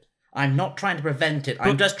prevent it. I'm not trying to prevent it.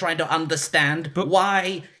 I'm just trying to understand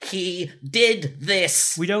why he did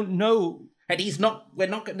this. We don't know. And he's not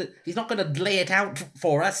going to lay it out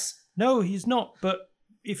for us. No, he's not. But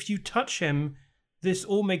if you touch him, this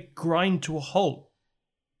all may grind to a halt.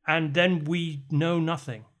 And then we know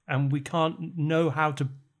nothing. And we can't know how to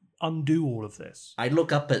undo all of this. I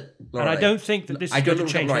look up at Lorelei. And I don't think that this is going to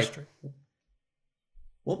change history.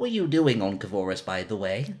 What were you doing on Kavoris, by the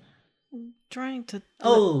way? Trying to...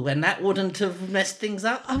 Oh, and that wouldn't have messed things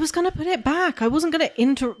up? I was gonna put it back. I wasn't gonna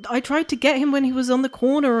I tried to get him when he was on the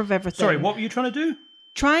corner of everything. Sorry, what were you trying to do?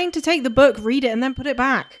 Trying to take the book, read it, and then put it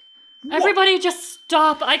back. Everybody just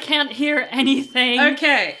stop. I can't hear anything.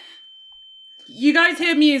 Okay. You guys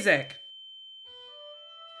hear music.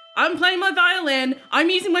 I'm playing my violin. I'm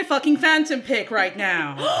using my fucking phantom pick right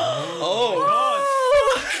now. Oh, God.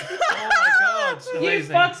 Oh my God. You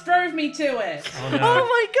Amazing. fucks drove me to it. Oh, no. Oh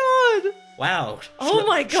my god! wow. Oh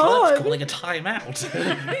my Schlurp's God. calling a timeout.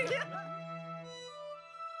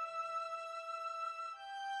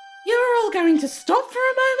 You're all going to stop for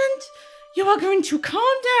a moment. You are going to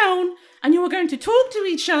calm down and you are going to talk to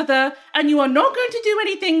each other and you are not going to do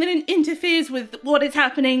anything that interferes with what is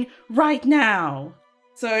happening right now.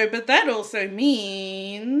 So, but that also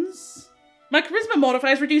means my charisma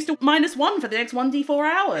modifier is reduced to -1 for the next 1d4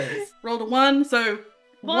 hours. Rolled a 1, so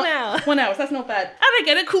 1 hour. 1 hour, so that's not bad. And I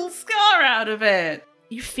get a cool scar out of it.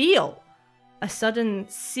 You feel a sudden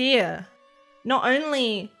sear, not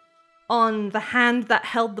only on the hand that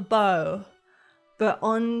held the bow, but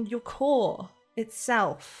on your core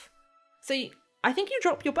itself. So I think you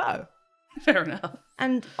drop your bow. Fair enough.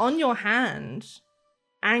 And on your hand,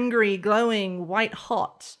 angry, glowing, white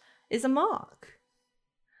hot, is a mark.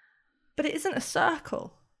 But it isn't a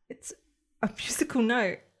circle. It's a musical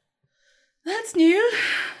note. That's new.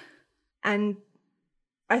 And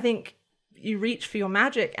I think you reach for your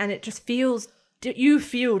magic and it just feels, you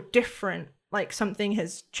feel different, like something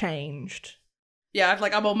has changed. Yeah,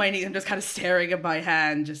 I'm on my knees. I'm just kind of staring at my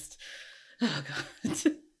hand, just... Oh,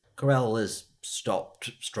 God. Corell has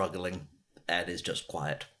stopped struggling and is just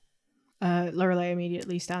quiet. Lorelei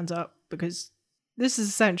immediately stands up because this is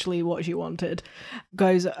essentially what she wanted.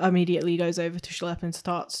 Immediately goes over to Schlepp and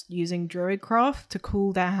starts using Druidcraft to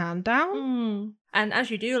cool their hand down. And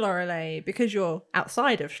as you do, Lorelei, because you're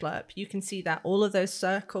outside of Schlepp, you can see that all of those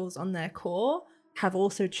circles on their core have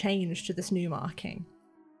also changed to this new marking.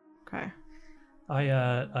 Okay.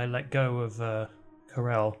 I let go of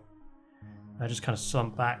Corell. I just kind of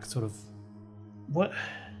slumped back, sort of. What?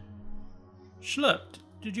 Schlepp,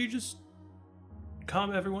 did you just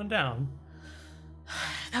calm everyone down?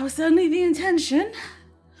 That was certainly the intention.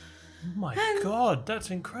 Oh my god,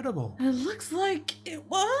 that's incredible. And it looks like it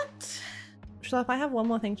worked. Schlepp, I have one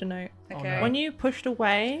more thing to note. Okay. When you pushed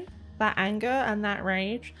away that anger and that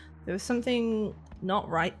rage, there was something not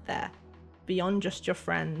right there, beyond just your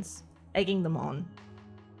friends egging them on.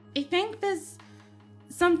 I think there's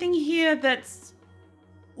something here that's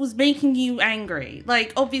was making you angry.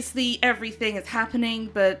 Like, obviously everything is happening,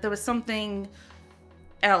 but there was something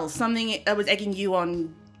else, something that was egging you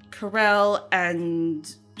on, Corell,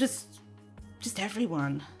 and just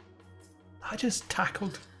everyone. I just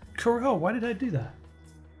tackled Corell. Why did I do that?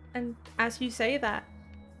 And as you say that,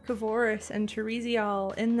 Kavoris and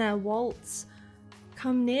Teresial in their waltz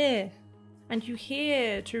come near, and you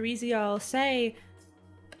hear Teresial say,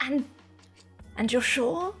 and you're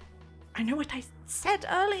sure? I know what I said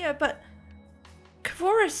earlier, but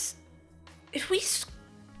Kavoris, if we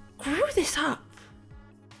screw this up.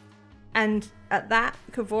 And at that,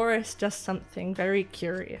 Kavoris does something very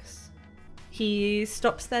curious. He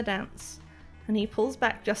stops their dance, and he pulls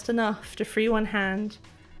back just enough to free one hand,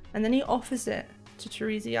 and then he offers it to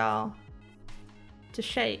Teresial to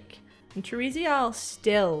shake. And Teresial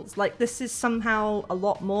stills, like this is somehow a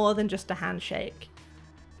lot more than just a handshake.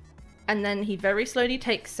 And then he very slowly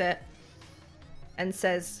takes it and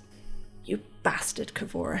says, "You bastard,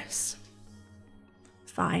 Kavoris.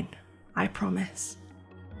 Fine, I promise."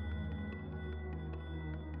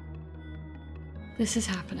 This is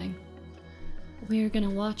happening. We're gonna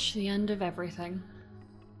watch the end of everything.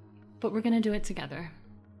 But we're gonna do it together.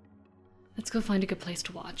 Let's go find a good place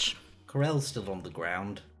to watch. Corell's still on the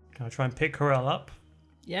ground. Can I try and pick Corell up?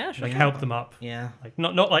 Yeah, sure. Like help them up? Yeah. Like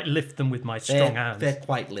not like lift them with my strong hands. They're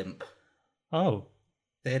quite limp. Oh.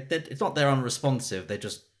 It's not they're unresponsive. They're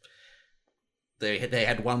just they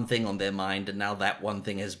had one thing on their mind, and now that one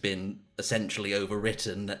thing has been essentially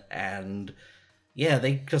overwritten, and yeah,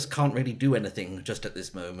 they just can't really do anything just at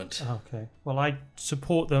this moment. Okay. Well, I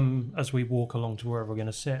support them as we walk along to wherever we're going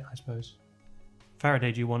to sit, I suppose.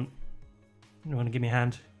 Faraday, do you want to give me a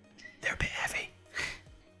hand? They're a bit heavy.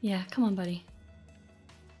 Yeah, come on, buddy.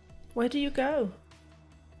 Where do you go?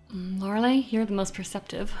 Lorelei, you're the most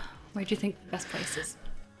perceptive. Where do you think the best place is?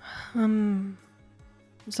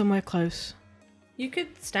 Somewhere close. You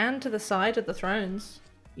could stand to the side of the thrones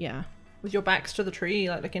Yeah. with your backs to the tree,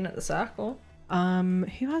 like looking at the circle.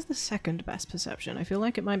 Who has the second best perception? I feel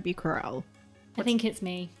like it might be Corell. I think it's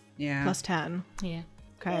me. Yeah. Plus 10. Yeah.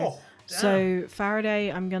 Okay. Oh, damn. So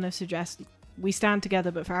Faraday, I'm going to suggest we stand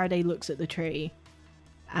together, but Faraday looks at the tree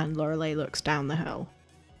and Lorelei looks down the hill.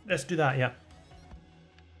 Let's do that, yeah.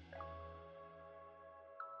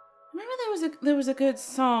 Remember there was a good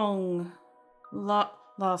song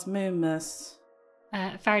last Moonmas.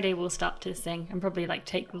 Faraday will stop to sing and probably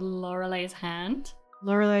take Lorelei's hand.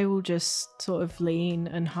 Lorelei will just sort of lean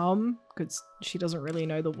and hum because she doesn't really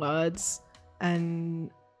know the words, and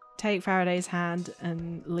take Faraday's hand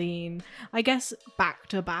and lean, I guess, back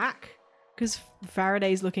to back, because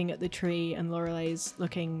Faraday's looking at the tree and Lorelei's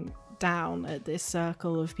looking down at this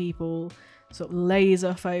circle of people, sort of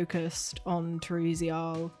laser focused on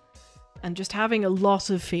Teresial and just having a lot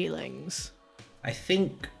of feelings. I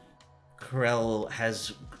think Corell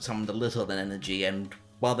has summoned a little of an energy, and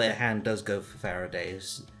while their hand does go for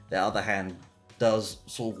Faraday's, their other hand does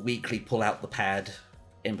sort of weakly pull out the pad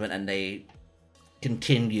input, and they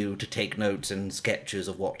continue to take notes and sketches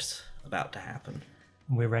of what's about to happen.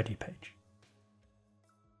 We're ready, Paige.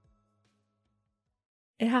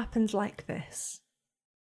 It happens like this.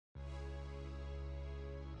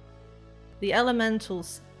 The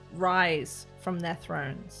elementals rise from their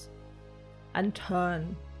thrones and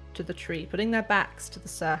turn to the tree, putting their backs to the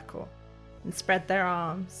circle, and spread their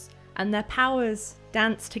arms, and their powers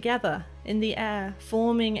dance together in the air,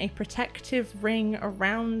 forming a protective ring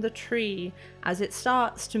around the tree as it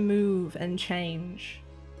starts to move and change.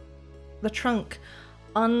 The trunk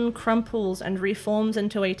uncrumples and reforms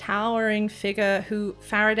into a towering figure who,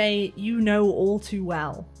 Faraday, you know all too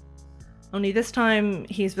well. Only this time,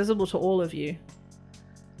 he is visible to all of you.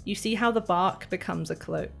 You see how the bark becomes a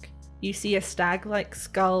cloak, You see a stag-like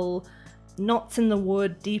skull, knots in the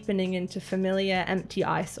wood deepening into familiar empty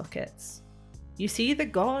eye sockets. You see the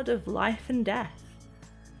god of life and death.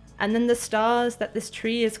 And then the stars that this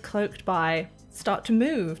tree is cloaked by start to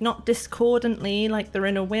move, not discordantly like they're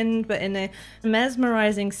in a wind, but in a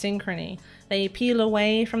mesmerizing synchrony. They peel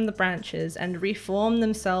away from the branches and reform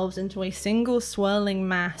themselves into a single swirling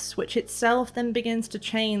mass, which itself then begins to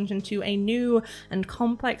change into a new and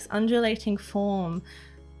complex undulating form.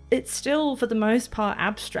 It's still, for the most part,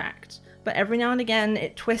 abstract, but every now and again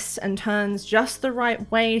it twists and turns just the right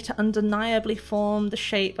way to undeniably form the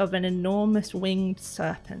shape of an enormous winged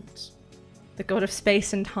serpent. The god of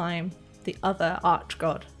space and time, the other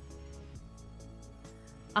arch-god.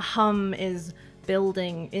 A hum is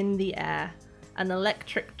building in the air, an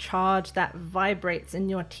electric charge that vibrates in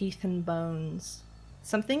your teeth and bones.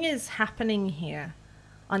 Something is happening here,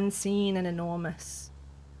 unseen and enormous.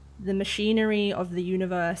 The machinery of the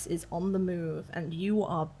universe is on the move, and you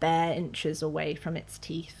are bare inches away from its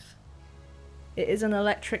teeth. It is an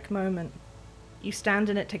electric moment. You stand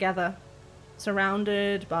in it together,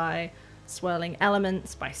 surrounded by swirling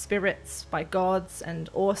elements, by spirits, by gods, and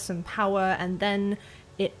awesome power, and then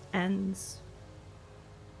it ends.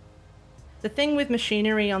 The thing with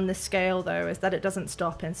machinery on this scale, though, is that it doesn't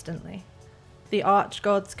stop instantly. The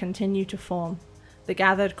arch-gods continue to form, the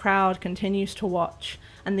gathered crowd continues to watch,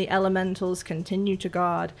 and the elementals continue to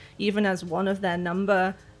guard, even as one of their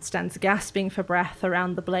number stands gasping for breath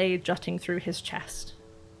around the blade jutting through his chest.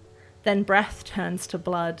 Then breath turns to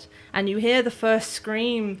blood, and you hear the first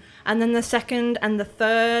scream, and then the second and the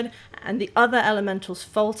third, and the other elementals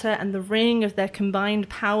falter, and the ring of their combined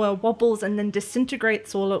power wobbles and then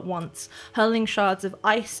disintegrates all at once, hurling shards of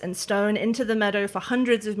ice and stone into the meadow for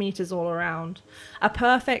hundreds of meters all around. A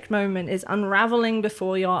perfect moment is unraveling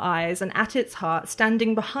before your eyes, and at its heart,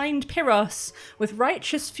 standing behind Pyrrhos, with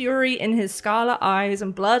righteous fury in his scarlet eyes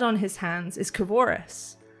and blood on his hands, is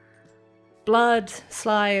Kavoris. Blood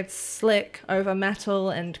slides slick over metal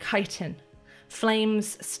and chitin.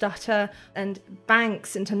 Flames stutter and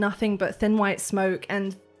banks into nothing but thin white smoke,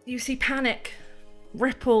 and you see panic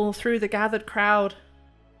ripple through the gathered crowd.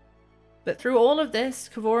 But through all of this,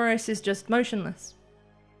 Kavoris is just motionless.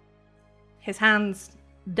 His hands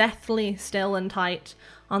deathly still and tight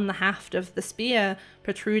on the haft of the spear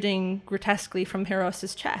protruding grotesquely from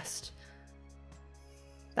Pyrrhos' chest.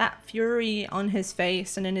 That fury on his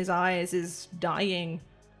face and in his eyes is dying,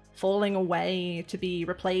 falling away to be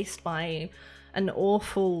replaced by an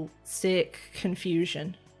awful, sick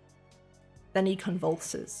confusion. Then he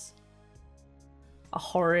convulses. A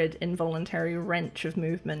horrid, involuntary wrench of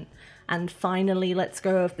movement, and finally lets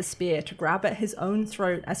go of the spear to grab at his own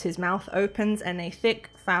throat as his mouth opens and a thick,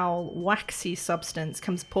 foul, waxy substance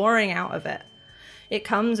comes pouring out of it. It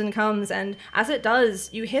comes and comes, and as it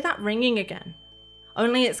does, you hear that ringing again.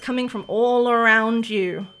 Only it's coming from all around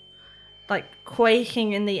you, like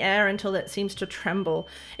quaking in the air until it seems to tremble.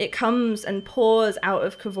 It comes and pours out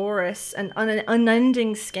of Kavoris, an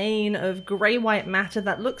unending skein of grey-white matter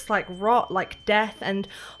that looks like rot, like death, and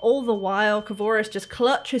all the while Kavoris just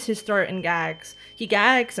clutches his throat and gags. He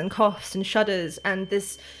gags and coughs and shudders, and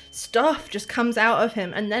this stuff just comes out of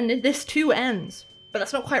him, and then this too ends. But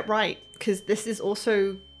that's not quite right, because this is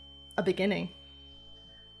also a beginning.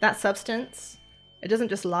 That substance, it doesn't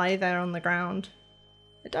just lie there on the ground.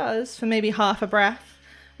 It does, for maybe half a breath,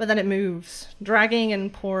 but then it moves, dragging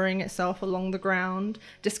and pouring itself along the ground,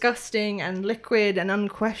 disgusting and liquid and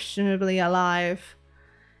unquestionably alive.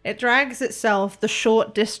 It drags itself the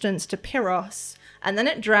short distance to Pyrrhos, and then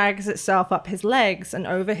it drags itself up his legs and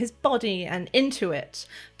over his body and into it,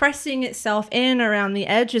 pressing itself in around the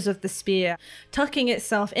edges of the spear, tucking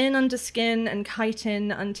itself in under skin and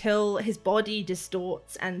chitin until his body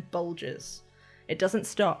distorts and bulges. It doesn't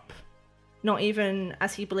stop. Not even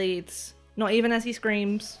as he bleeds. Not even as he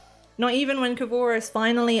screams. Not even when Kavoris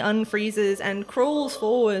finally unfreezes and crawls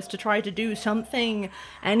forwards to try to do something,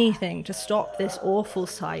 anything, to stop this awful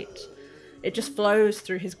sight. It just flows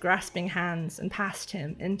through his grasping hands and past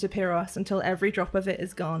him into Pyrrhos until every drop of it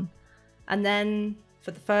is gone. And then,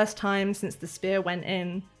 for the first time since the spear went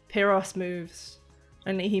in, Pyrrhos moves.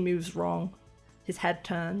 Only he moves wrong. His head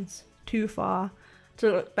turns, too far, to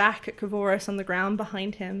look back at Kavoris on the ground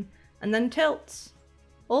behind him, and then tilts,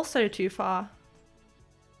 also too far.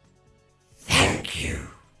 Thank you,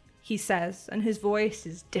 he says, and his voice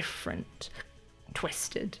is different,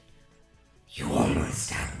 twisted. You almost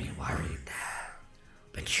had me worried there,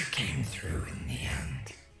 but you came through in the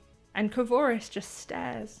end. And Kavoris just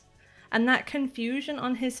stares, And that confusion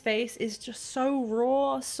on his face is just so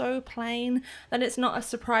raw, so plain, that it's not a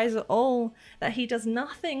surprise at all that he does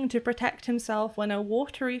nothing to protect himself when a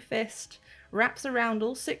watery fist wraps around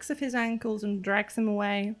all 6 of his ankles and drags him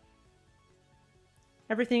away.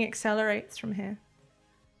 Everything accelerates from here.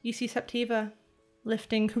 You see Septiva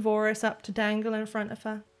lifting Kavoris up to dangle in front of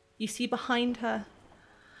her. You see behind her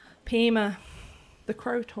Pima, the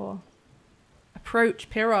Krotor, approach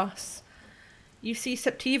Pyros. You see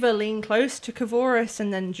Septiva lean close to Kavoris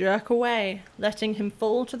and then jerk away, letting him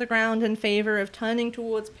fall to the ground in favor of turning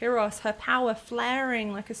towards Pyros, her power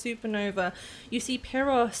flaring like a supernova. You see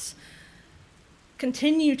Pyros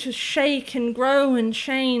continue to shake and grow and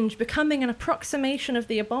change, becoming an approximation of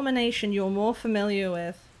the abomination you're more familiar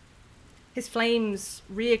with. His flames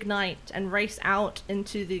reignite and race out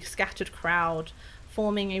into the scattered crowd,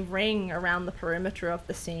 forming a ring around the perimeter of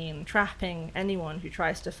the scene, trapping anyone who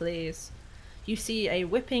tries to flee. You see a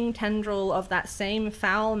whipping tendril of that same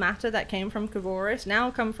foul matter that came from Kavoris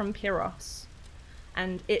now come from Pyros,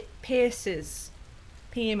 and it pierces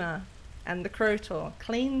Pima and the Krotor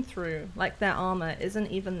clean through, like their armor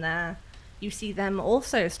isn't even there. You see them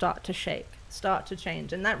also start to shake, start to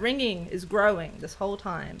change, and that ringing is growing this whole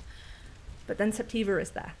time. But then Septiva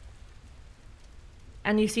is there.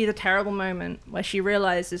 And you see the terrible moment where she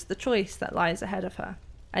realizes the choice that lies ahead of her.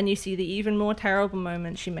 And you see the even more terrible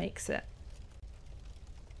moment she makes it.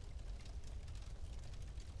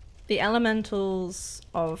 The elementals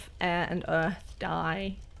of air and earth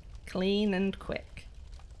die, clean and quick.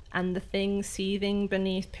 And the thing seething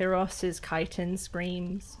beneath Pyros's chitin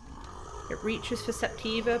screams. It reaches for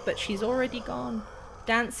Septiva, but she's already gone,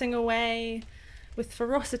 dancing away with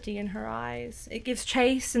ferocity in her eyes. It gives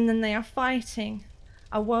chase, and then they are fighting.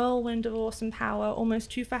 A whirlwind of awesome power,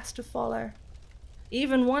 almost too fast to follow.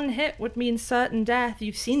 Even one hit would mean certain death.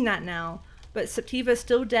 You've seen that now. But Septiva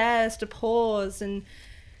still dares to pause and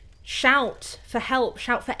shout for help,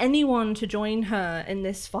 shout for anyone to join her in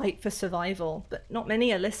this fight for survival. But not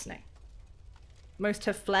many are listening. Most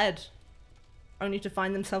have fled, only to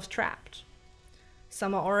find themselves trapped.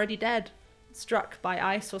 Some are already dead, struck by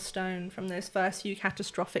ice or stone from those first few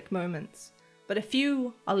catastrophic moments. But a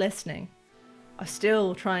few are listening, are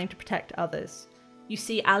still trying to protect others. You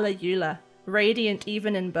see Alayula, radiant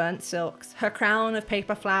even in burnt silks, her crown of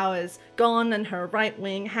paper flowers gone and her right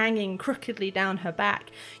wing hanging crookedly down her back.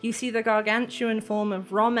 You see the gargantuan form of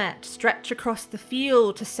Romet stretch across the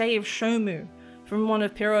field to save Shomu from one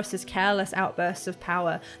of Pyros's careless outbursts of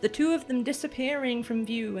power, the 2 of them disappearing from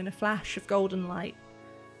view in a flash of golden light.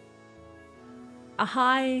 A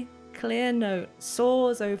high, clear note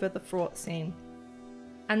soars over the fraught scene,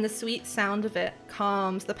 and the sweet sound of it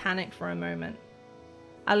calms the panic for a moment.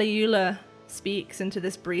 Alayula speaks into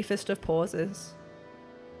this briefest of pauses,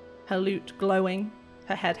 her lute glowing,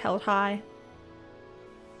 her head held high.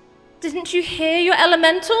 "Didn't you hear your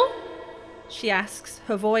elemental?" she asks,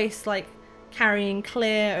 her voice like carrying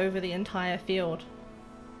clear over the entire field.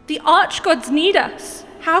 "The archgods need us.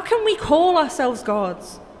 How can we call ourselves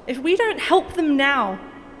gods if we don't help them now?"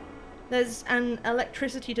 There's an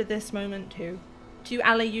electricity to this moment too. To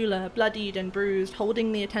Alayula, bloodied and bruised,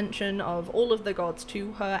 holding the attention of all of the gods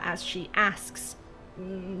to her as she asks,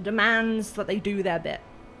 demands that they do their bit.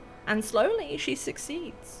 And slowly she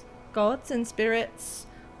succeeds. Gods and spirits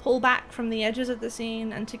pull back from the edges of the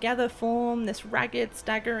scene and together form this ragged,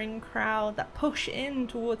 staggering crowd that push in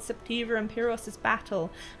towards Septiva and Pyros's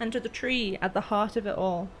battle and to the tree at the heart of it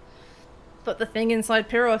all. But the thing inside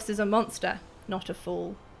Pyros is a monster, not a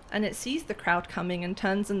fool, and it sees the crowd coming and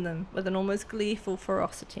turns on them with an almost gleeful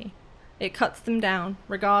ferocity. It cuts them down,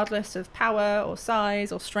 regardless of power or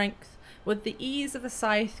size or strength, with the ease of a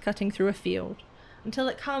scythe cutting through a field, until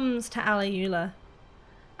it comes to Alayula.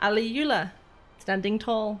 Alayula, standing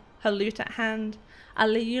tall, her lute at hand,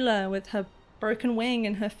 Alayula with her broken wing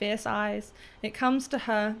and her fierce eyes. It comes to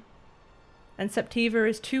her, and Septiva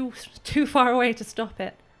is too far away to stop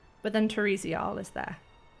it, but then Tiresial is there.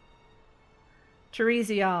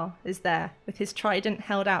 Tiresial is there, with his trident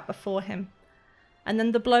held out before him. And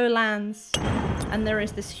then the blow lands, and there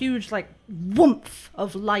is this huge, whoomph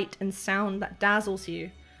of light and sound that dazzles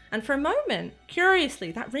you. And for a moment,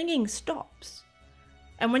 curiously, that ringing stops.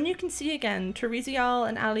 And when you can see again, Tiresial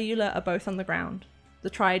and Alayula are both on the ground, the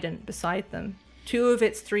trident beside them, 2 of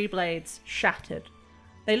its 3 blades shattered.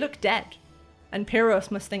 They look dead, and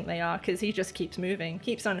Pyros must think they are, because he just keeps moving,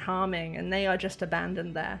 keeps on harming, and they are just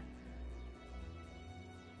abandoned there.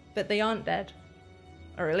 But they aren't dead,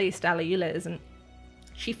 or at least Alayula isn't.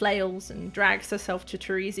 She flails and drags herself to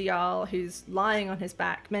Tiresial, who's lying on his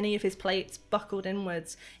back, many of his plates buckled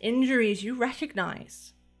inwards, injuries you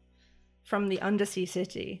recognize from the undersea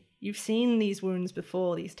city You've seen these wounds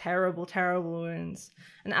before, these terrible, terrible wounds.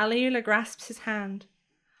 And Aliula grasps his hand.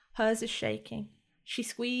 Hers is shaking. She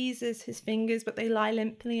squeezes his fingers, but they lie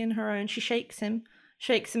limply in her own. She shakes him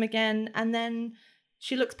again, and then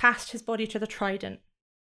she looks past his body to the trident.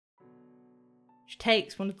 She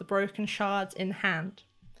takes one of the broken shards in hand,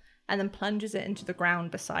 and then plunges it into the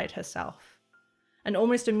ground beside herself. And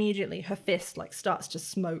almost immediately, her fist starts to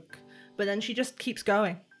smoke, but then she just keeps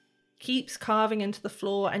going. Keeps carving into the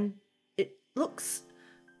floor, and it looks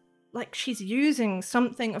like she's using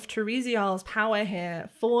something of Teresial's power here,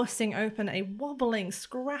 forcing open a wobbling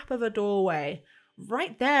scrap of a doorway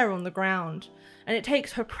right there on the ground. And it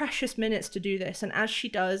takes her precious minutes to do this, and as she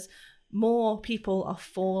does, more people are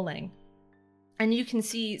falling. And you can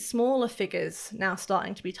see smaller figures now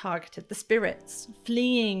starting to be targeted, the spirits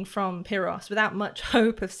fleeing from Pyros without much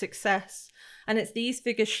hope of success. And it's these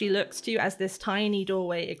figures she looks to as this tiny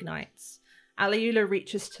doorway ignites. Aliula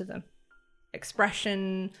reaches to them,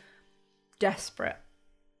 expression desperate.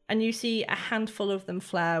 And you see a handful of them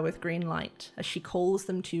flare with green light as she calls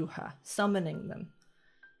them to her, summoning them.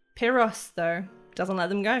 Pyros, though, doesn't let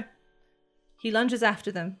them go. He lunges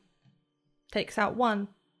after them, takes out 1,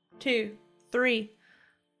 2, 3,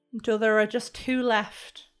 until there are just 2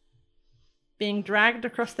 left, being dragged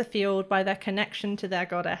across the field by their connection to their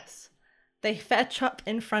goddess. They fetch up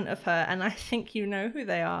in front of her, and I think you know who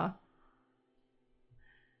they are.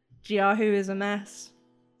 Jiahu is a mess.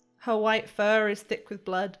 Her white fur is thick with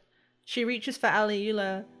blood. She reaches for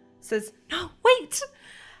Aliula, says, "No, wait!"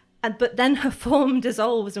 But then her form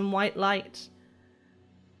dissolves in white light,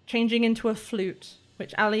 changing into a flute,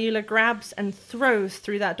 which Aliula grabs and throws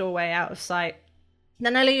through that doorway out of sight.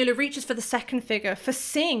 Then Aliula reaches for the second figure, for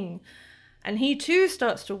Sing, and he too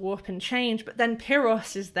starts to warp and change, but then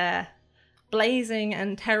Pyros is there, blazing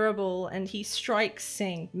and terrible, and he strikes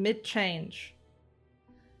Sing mid-change.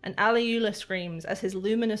 And Aliula screams as his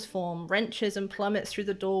luminous form wrenches and plummets through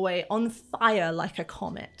the doorway, on fire like a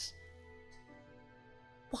comet.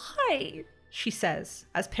 "Why?" she says,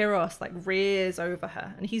 as Pyros rears over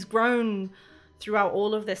her, and he's grown throughout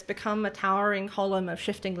all of this, become a towering column of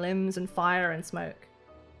shifting limbs and fire and smoke.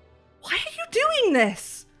 "Why are you doing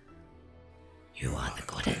this?" You are the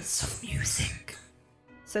goddess of music.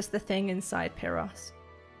 Says the thing inside Pyros.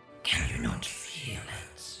 Can you not feel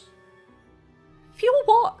it? Feel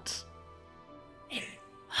what? It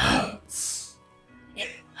hurts.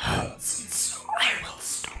 It hurts, and so I will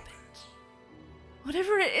stop it.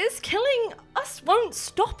 Whatever it is killing us won't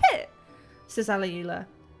stop it, says Aliula.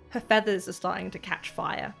 Her feathers are starting to catch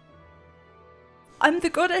fire. "I'm the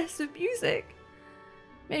goddess of music.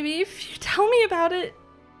 Maybe if you tell me about it,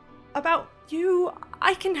 about you,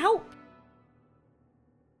 I can help.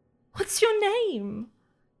 What's your name?"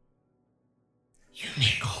 You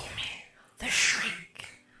may call me the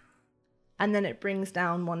Shrink. And then it brings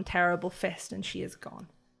down one terrible fist and she is gone.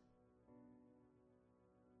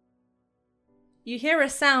 You hear a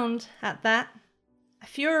sound at that, a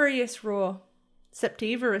furious roar.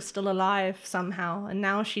 Septiva is still alive somehow, and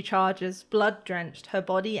now she charges, blood-drenched, her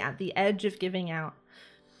body at the edge of giving out.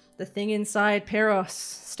 The thing inside Pyros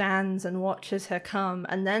stands and watches her come,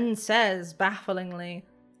 and then says, bafflingly,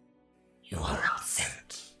 You are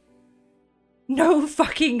upset. "No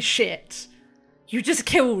fucking shit. You just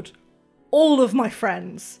killed all of my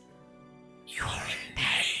friends." You are in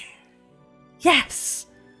pain. "Yes."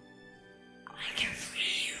 I can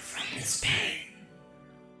free you from this pain.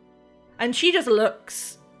 And she just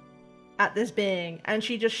looks at this being, and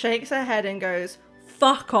she just shakes her head and goes,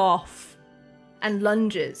 "Fuck off," and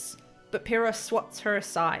lunges, but Pyros swats her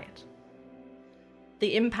aside.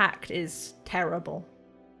 The impact is terrible,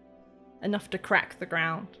 enough to crack the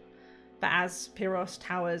ground. But as Pyros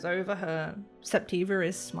towers over her, Septiva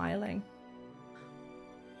is smiling.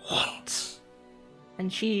 What?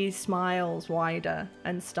 And she smiles wider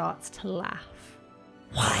and starts to laugh.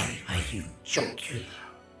 Why are you jocular?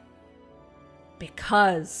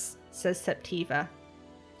 "Because," says Septiva,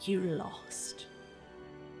 "you lost."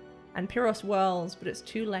 And Pyros whirls, but it's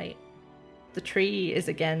too late. The tree is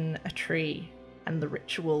again a tree, and the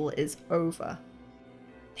ritual is over.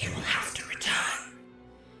 They will have to return.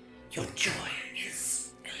 Your joy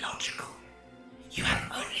is illogical. You have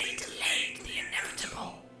only delayed the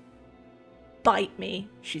inevitable. "Bite me,"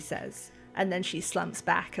 she says, and then she slumps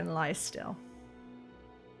back and lies still.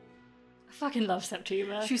 I fucking love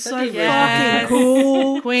Septiva. She's so Yes. fucking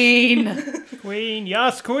cool. Queen. Queen,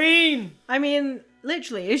 yes, queen! I mean,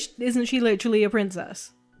 literally, isn't she literally a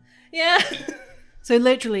princess? Yeah. So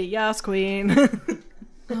literally, yes, queen.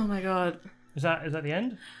 Oh my god. Is that the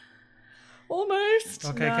end? Almost.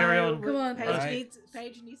 Okay, carry on. Come on. Paige, Alright.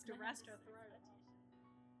 Paige needs to rest her throat.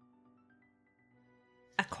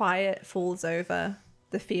 A quiet falls over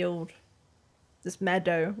the field, this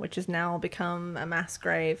meadow, which has now become a mass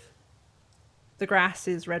grave. The grass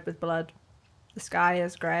is red with blood. The sky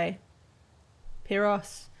is grey.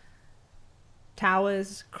 Pyros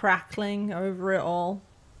towers crackling over it all.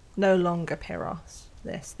 No longer Pyros.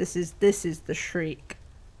 This is the shriek.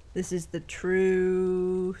 This is the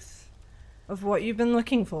truth of what you've been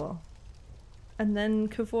looking for. And then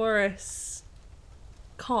Kavoris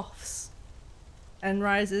coughs and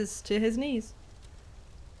rises to his knees.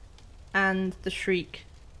 And the shriek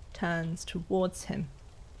turns towards him,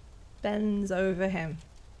 bends over him,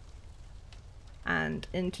 and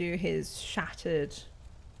into his shattered,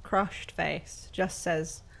 crushed face just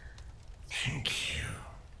says, Thank you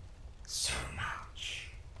so much.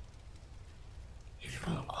 It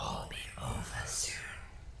will all be over soon.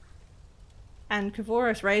 and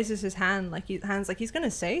Kavoris raises his hand like he's going to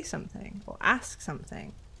say something or ask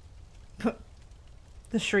something. But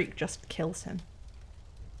the shriek just kills him.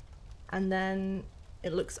 And then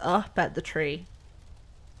it looks up at the tree,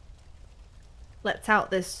 lets out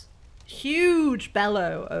this huge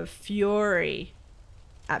bellow of fury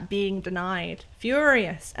at being denied,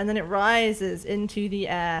 furious, and then it rises into the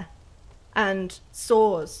air and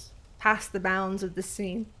soars past the bounds of the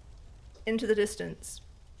scene into the distance.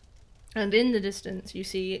 And in the distance you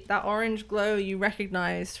see that orange glow you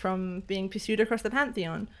recognize from being pursued across the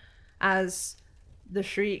Pantheon as the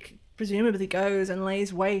shriek presumably goes and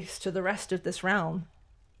lays waste to the rest of this realm.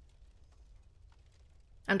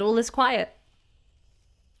 And all is quiet.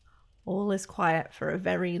 All is quiet for a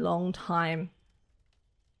very long time.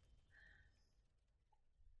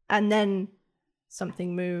 And then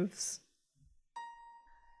something moves.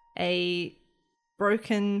 A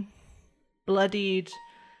broken, bloodied,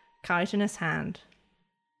 chitinous hand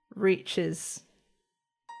reaches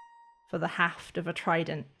for the haft of a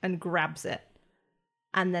trident and grabs it.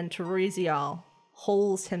 And then Teresial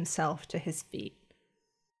hauls himself to his feet.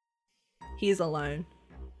 He's alone.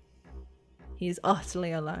 He's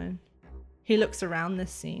utterly alone. He looks around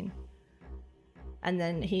this scene. And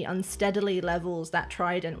then he unsteadily levels that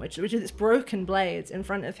trident, which is its broken blades, in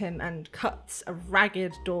front of him and cuts a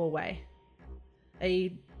ragged doorway.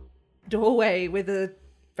 A doorway with a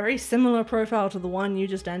very similar profile to the one you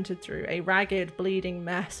just entered through. A ragged, bleeding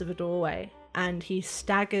mess of a doorway. And he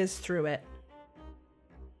staggers through it,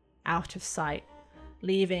 out of sight,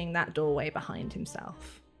 leaving that doorway behind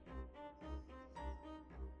himself.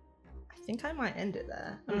 I think I might end it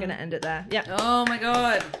there. I'm going to end it there. Yep. Oh my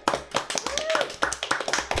god.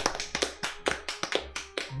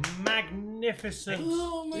 Magnificent.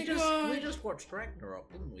 Oh my We god. just watched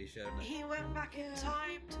Ragnarok, didn't we, Shona? He went back in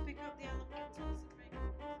time to pick up the elementals.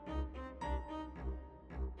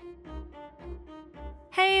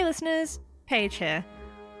 Hey listeners, Paige here.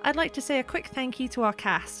 I'd like to say a quick thank you to our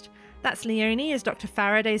cast. That's Leonie as Dr.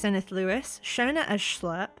 Faraday Zenith Lewis, Shona as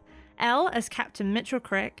Schlurp, Elle as Captain Mitchell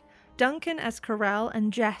Crick, Duncan as Corell,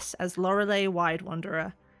 and Jess as Lorelei Wide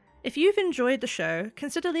Wanderer. If you've enjoyed the show,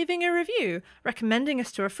 consider leaving a review, recommending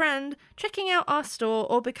us to a friend, checking out our store,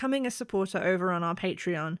 or becoming a supporter over on our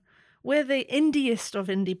Patreon. We're the indiest of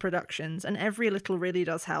indie productions, and every little really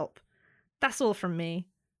does help. That's all from me.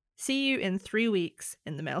 See you in 3 weeks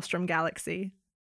in the Maelstrom Galaxy.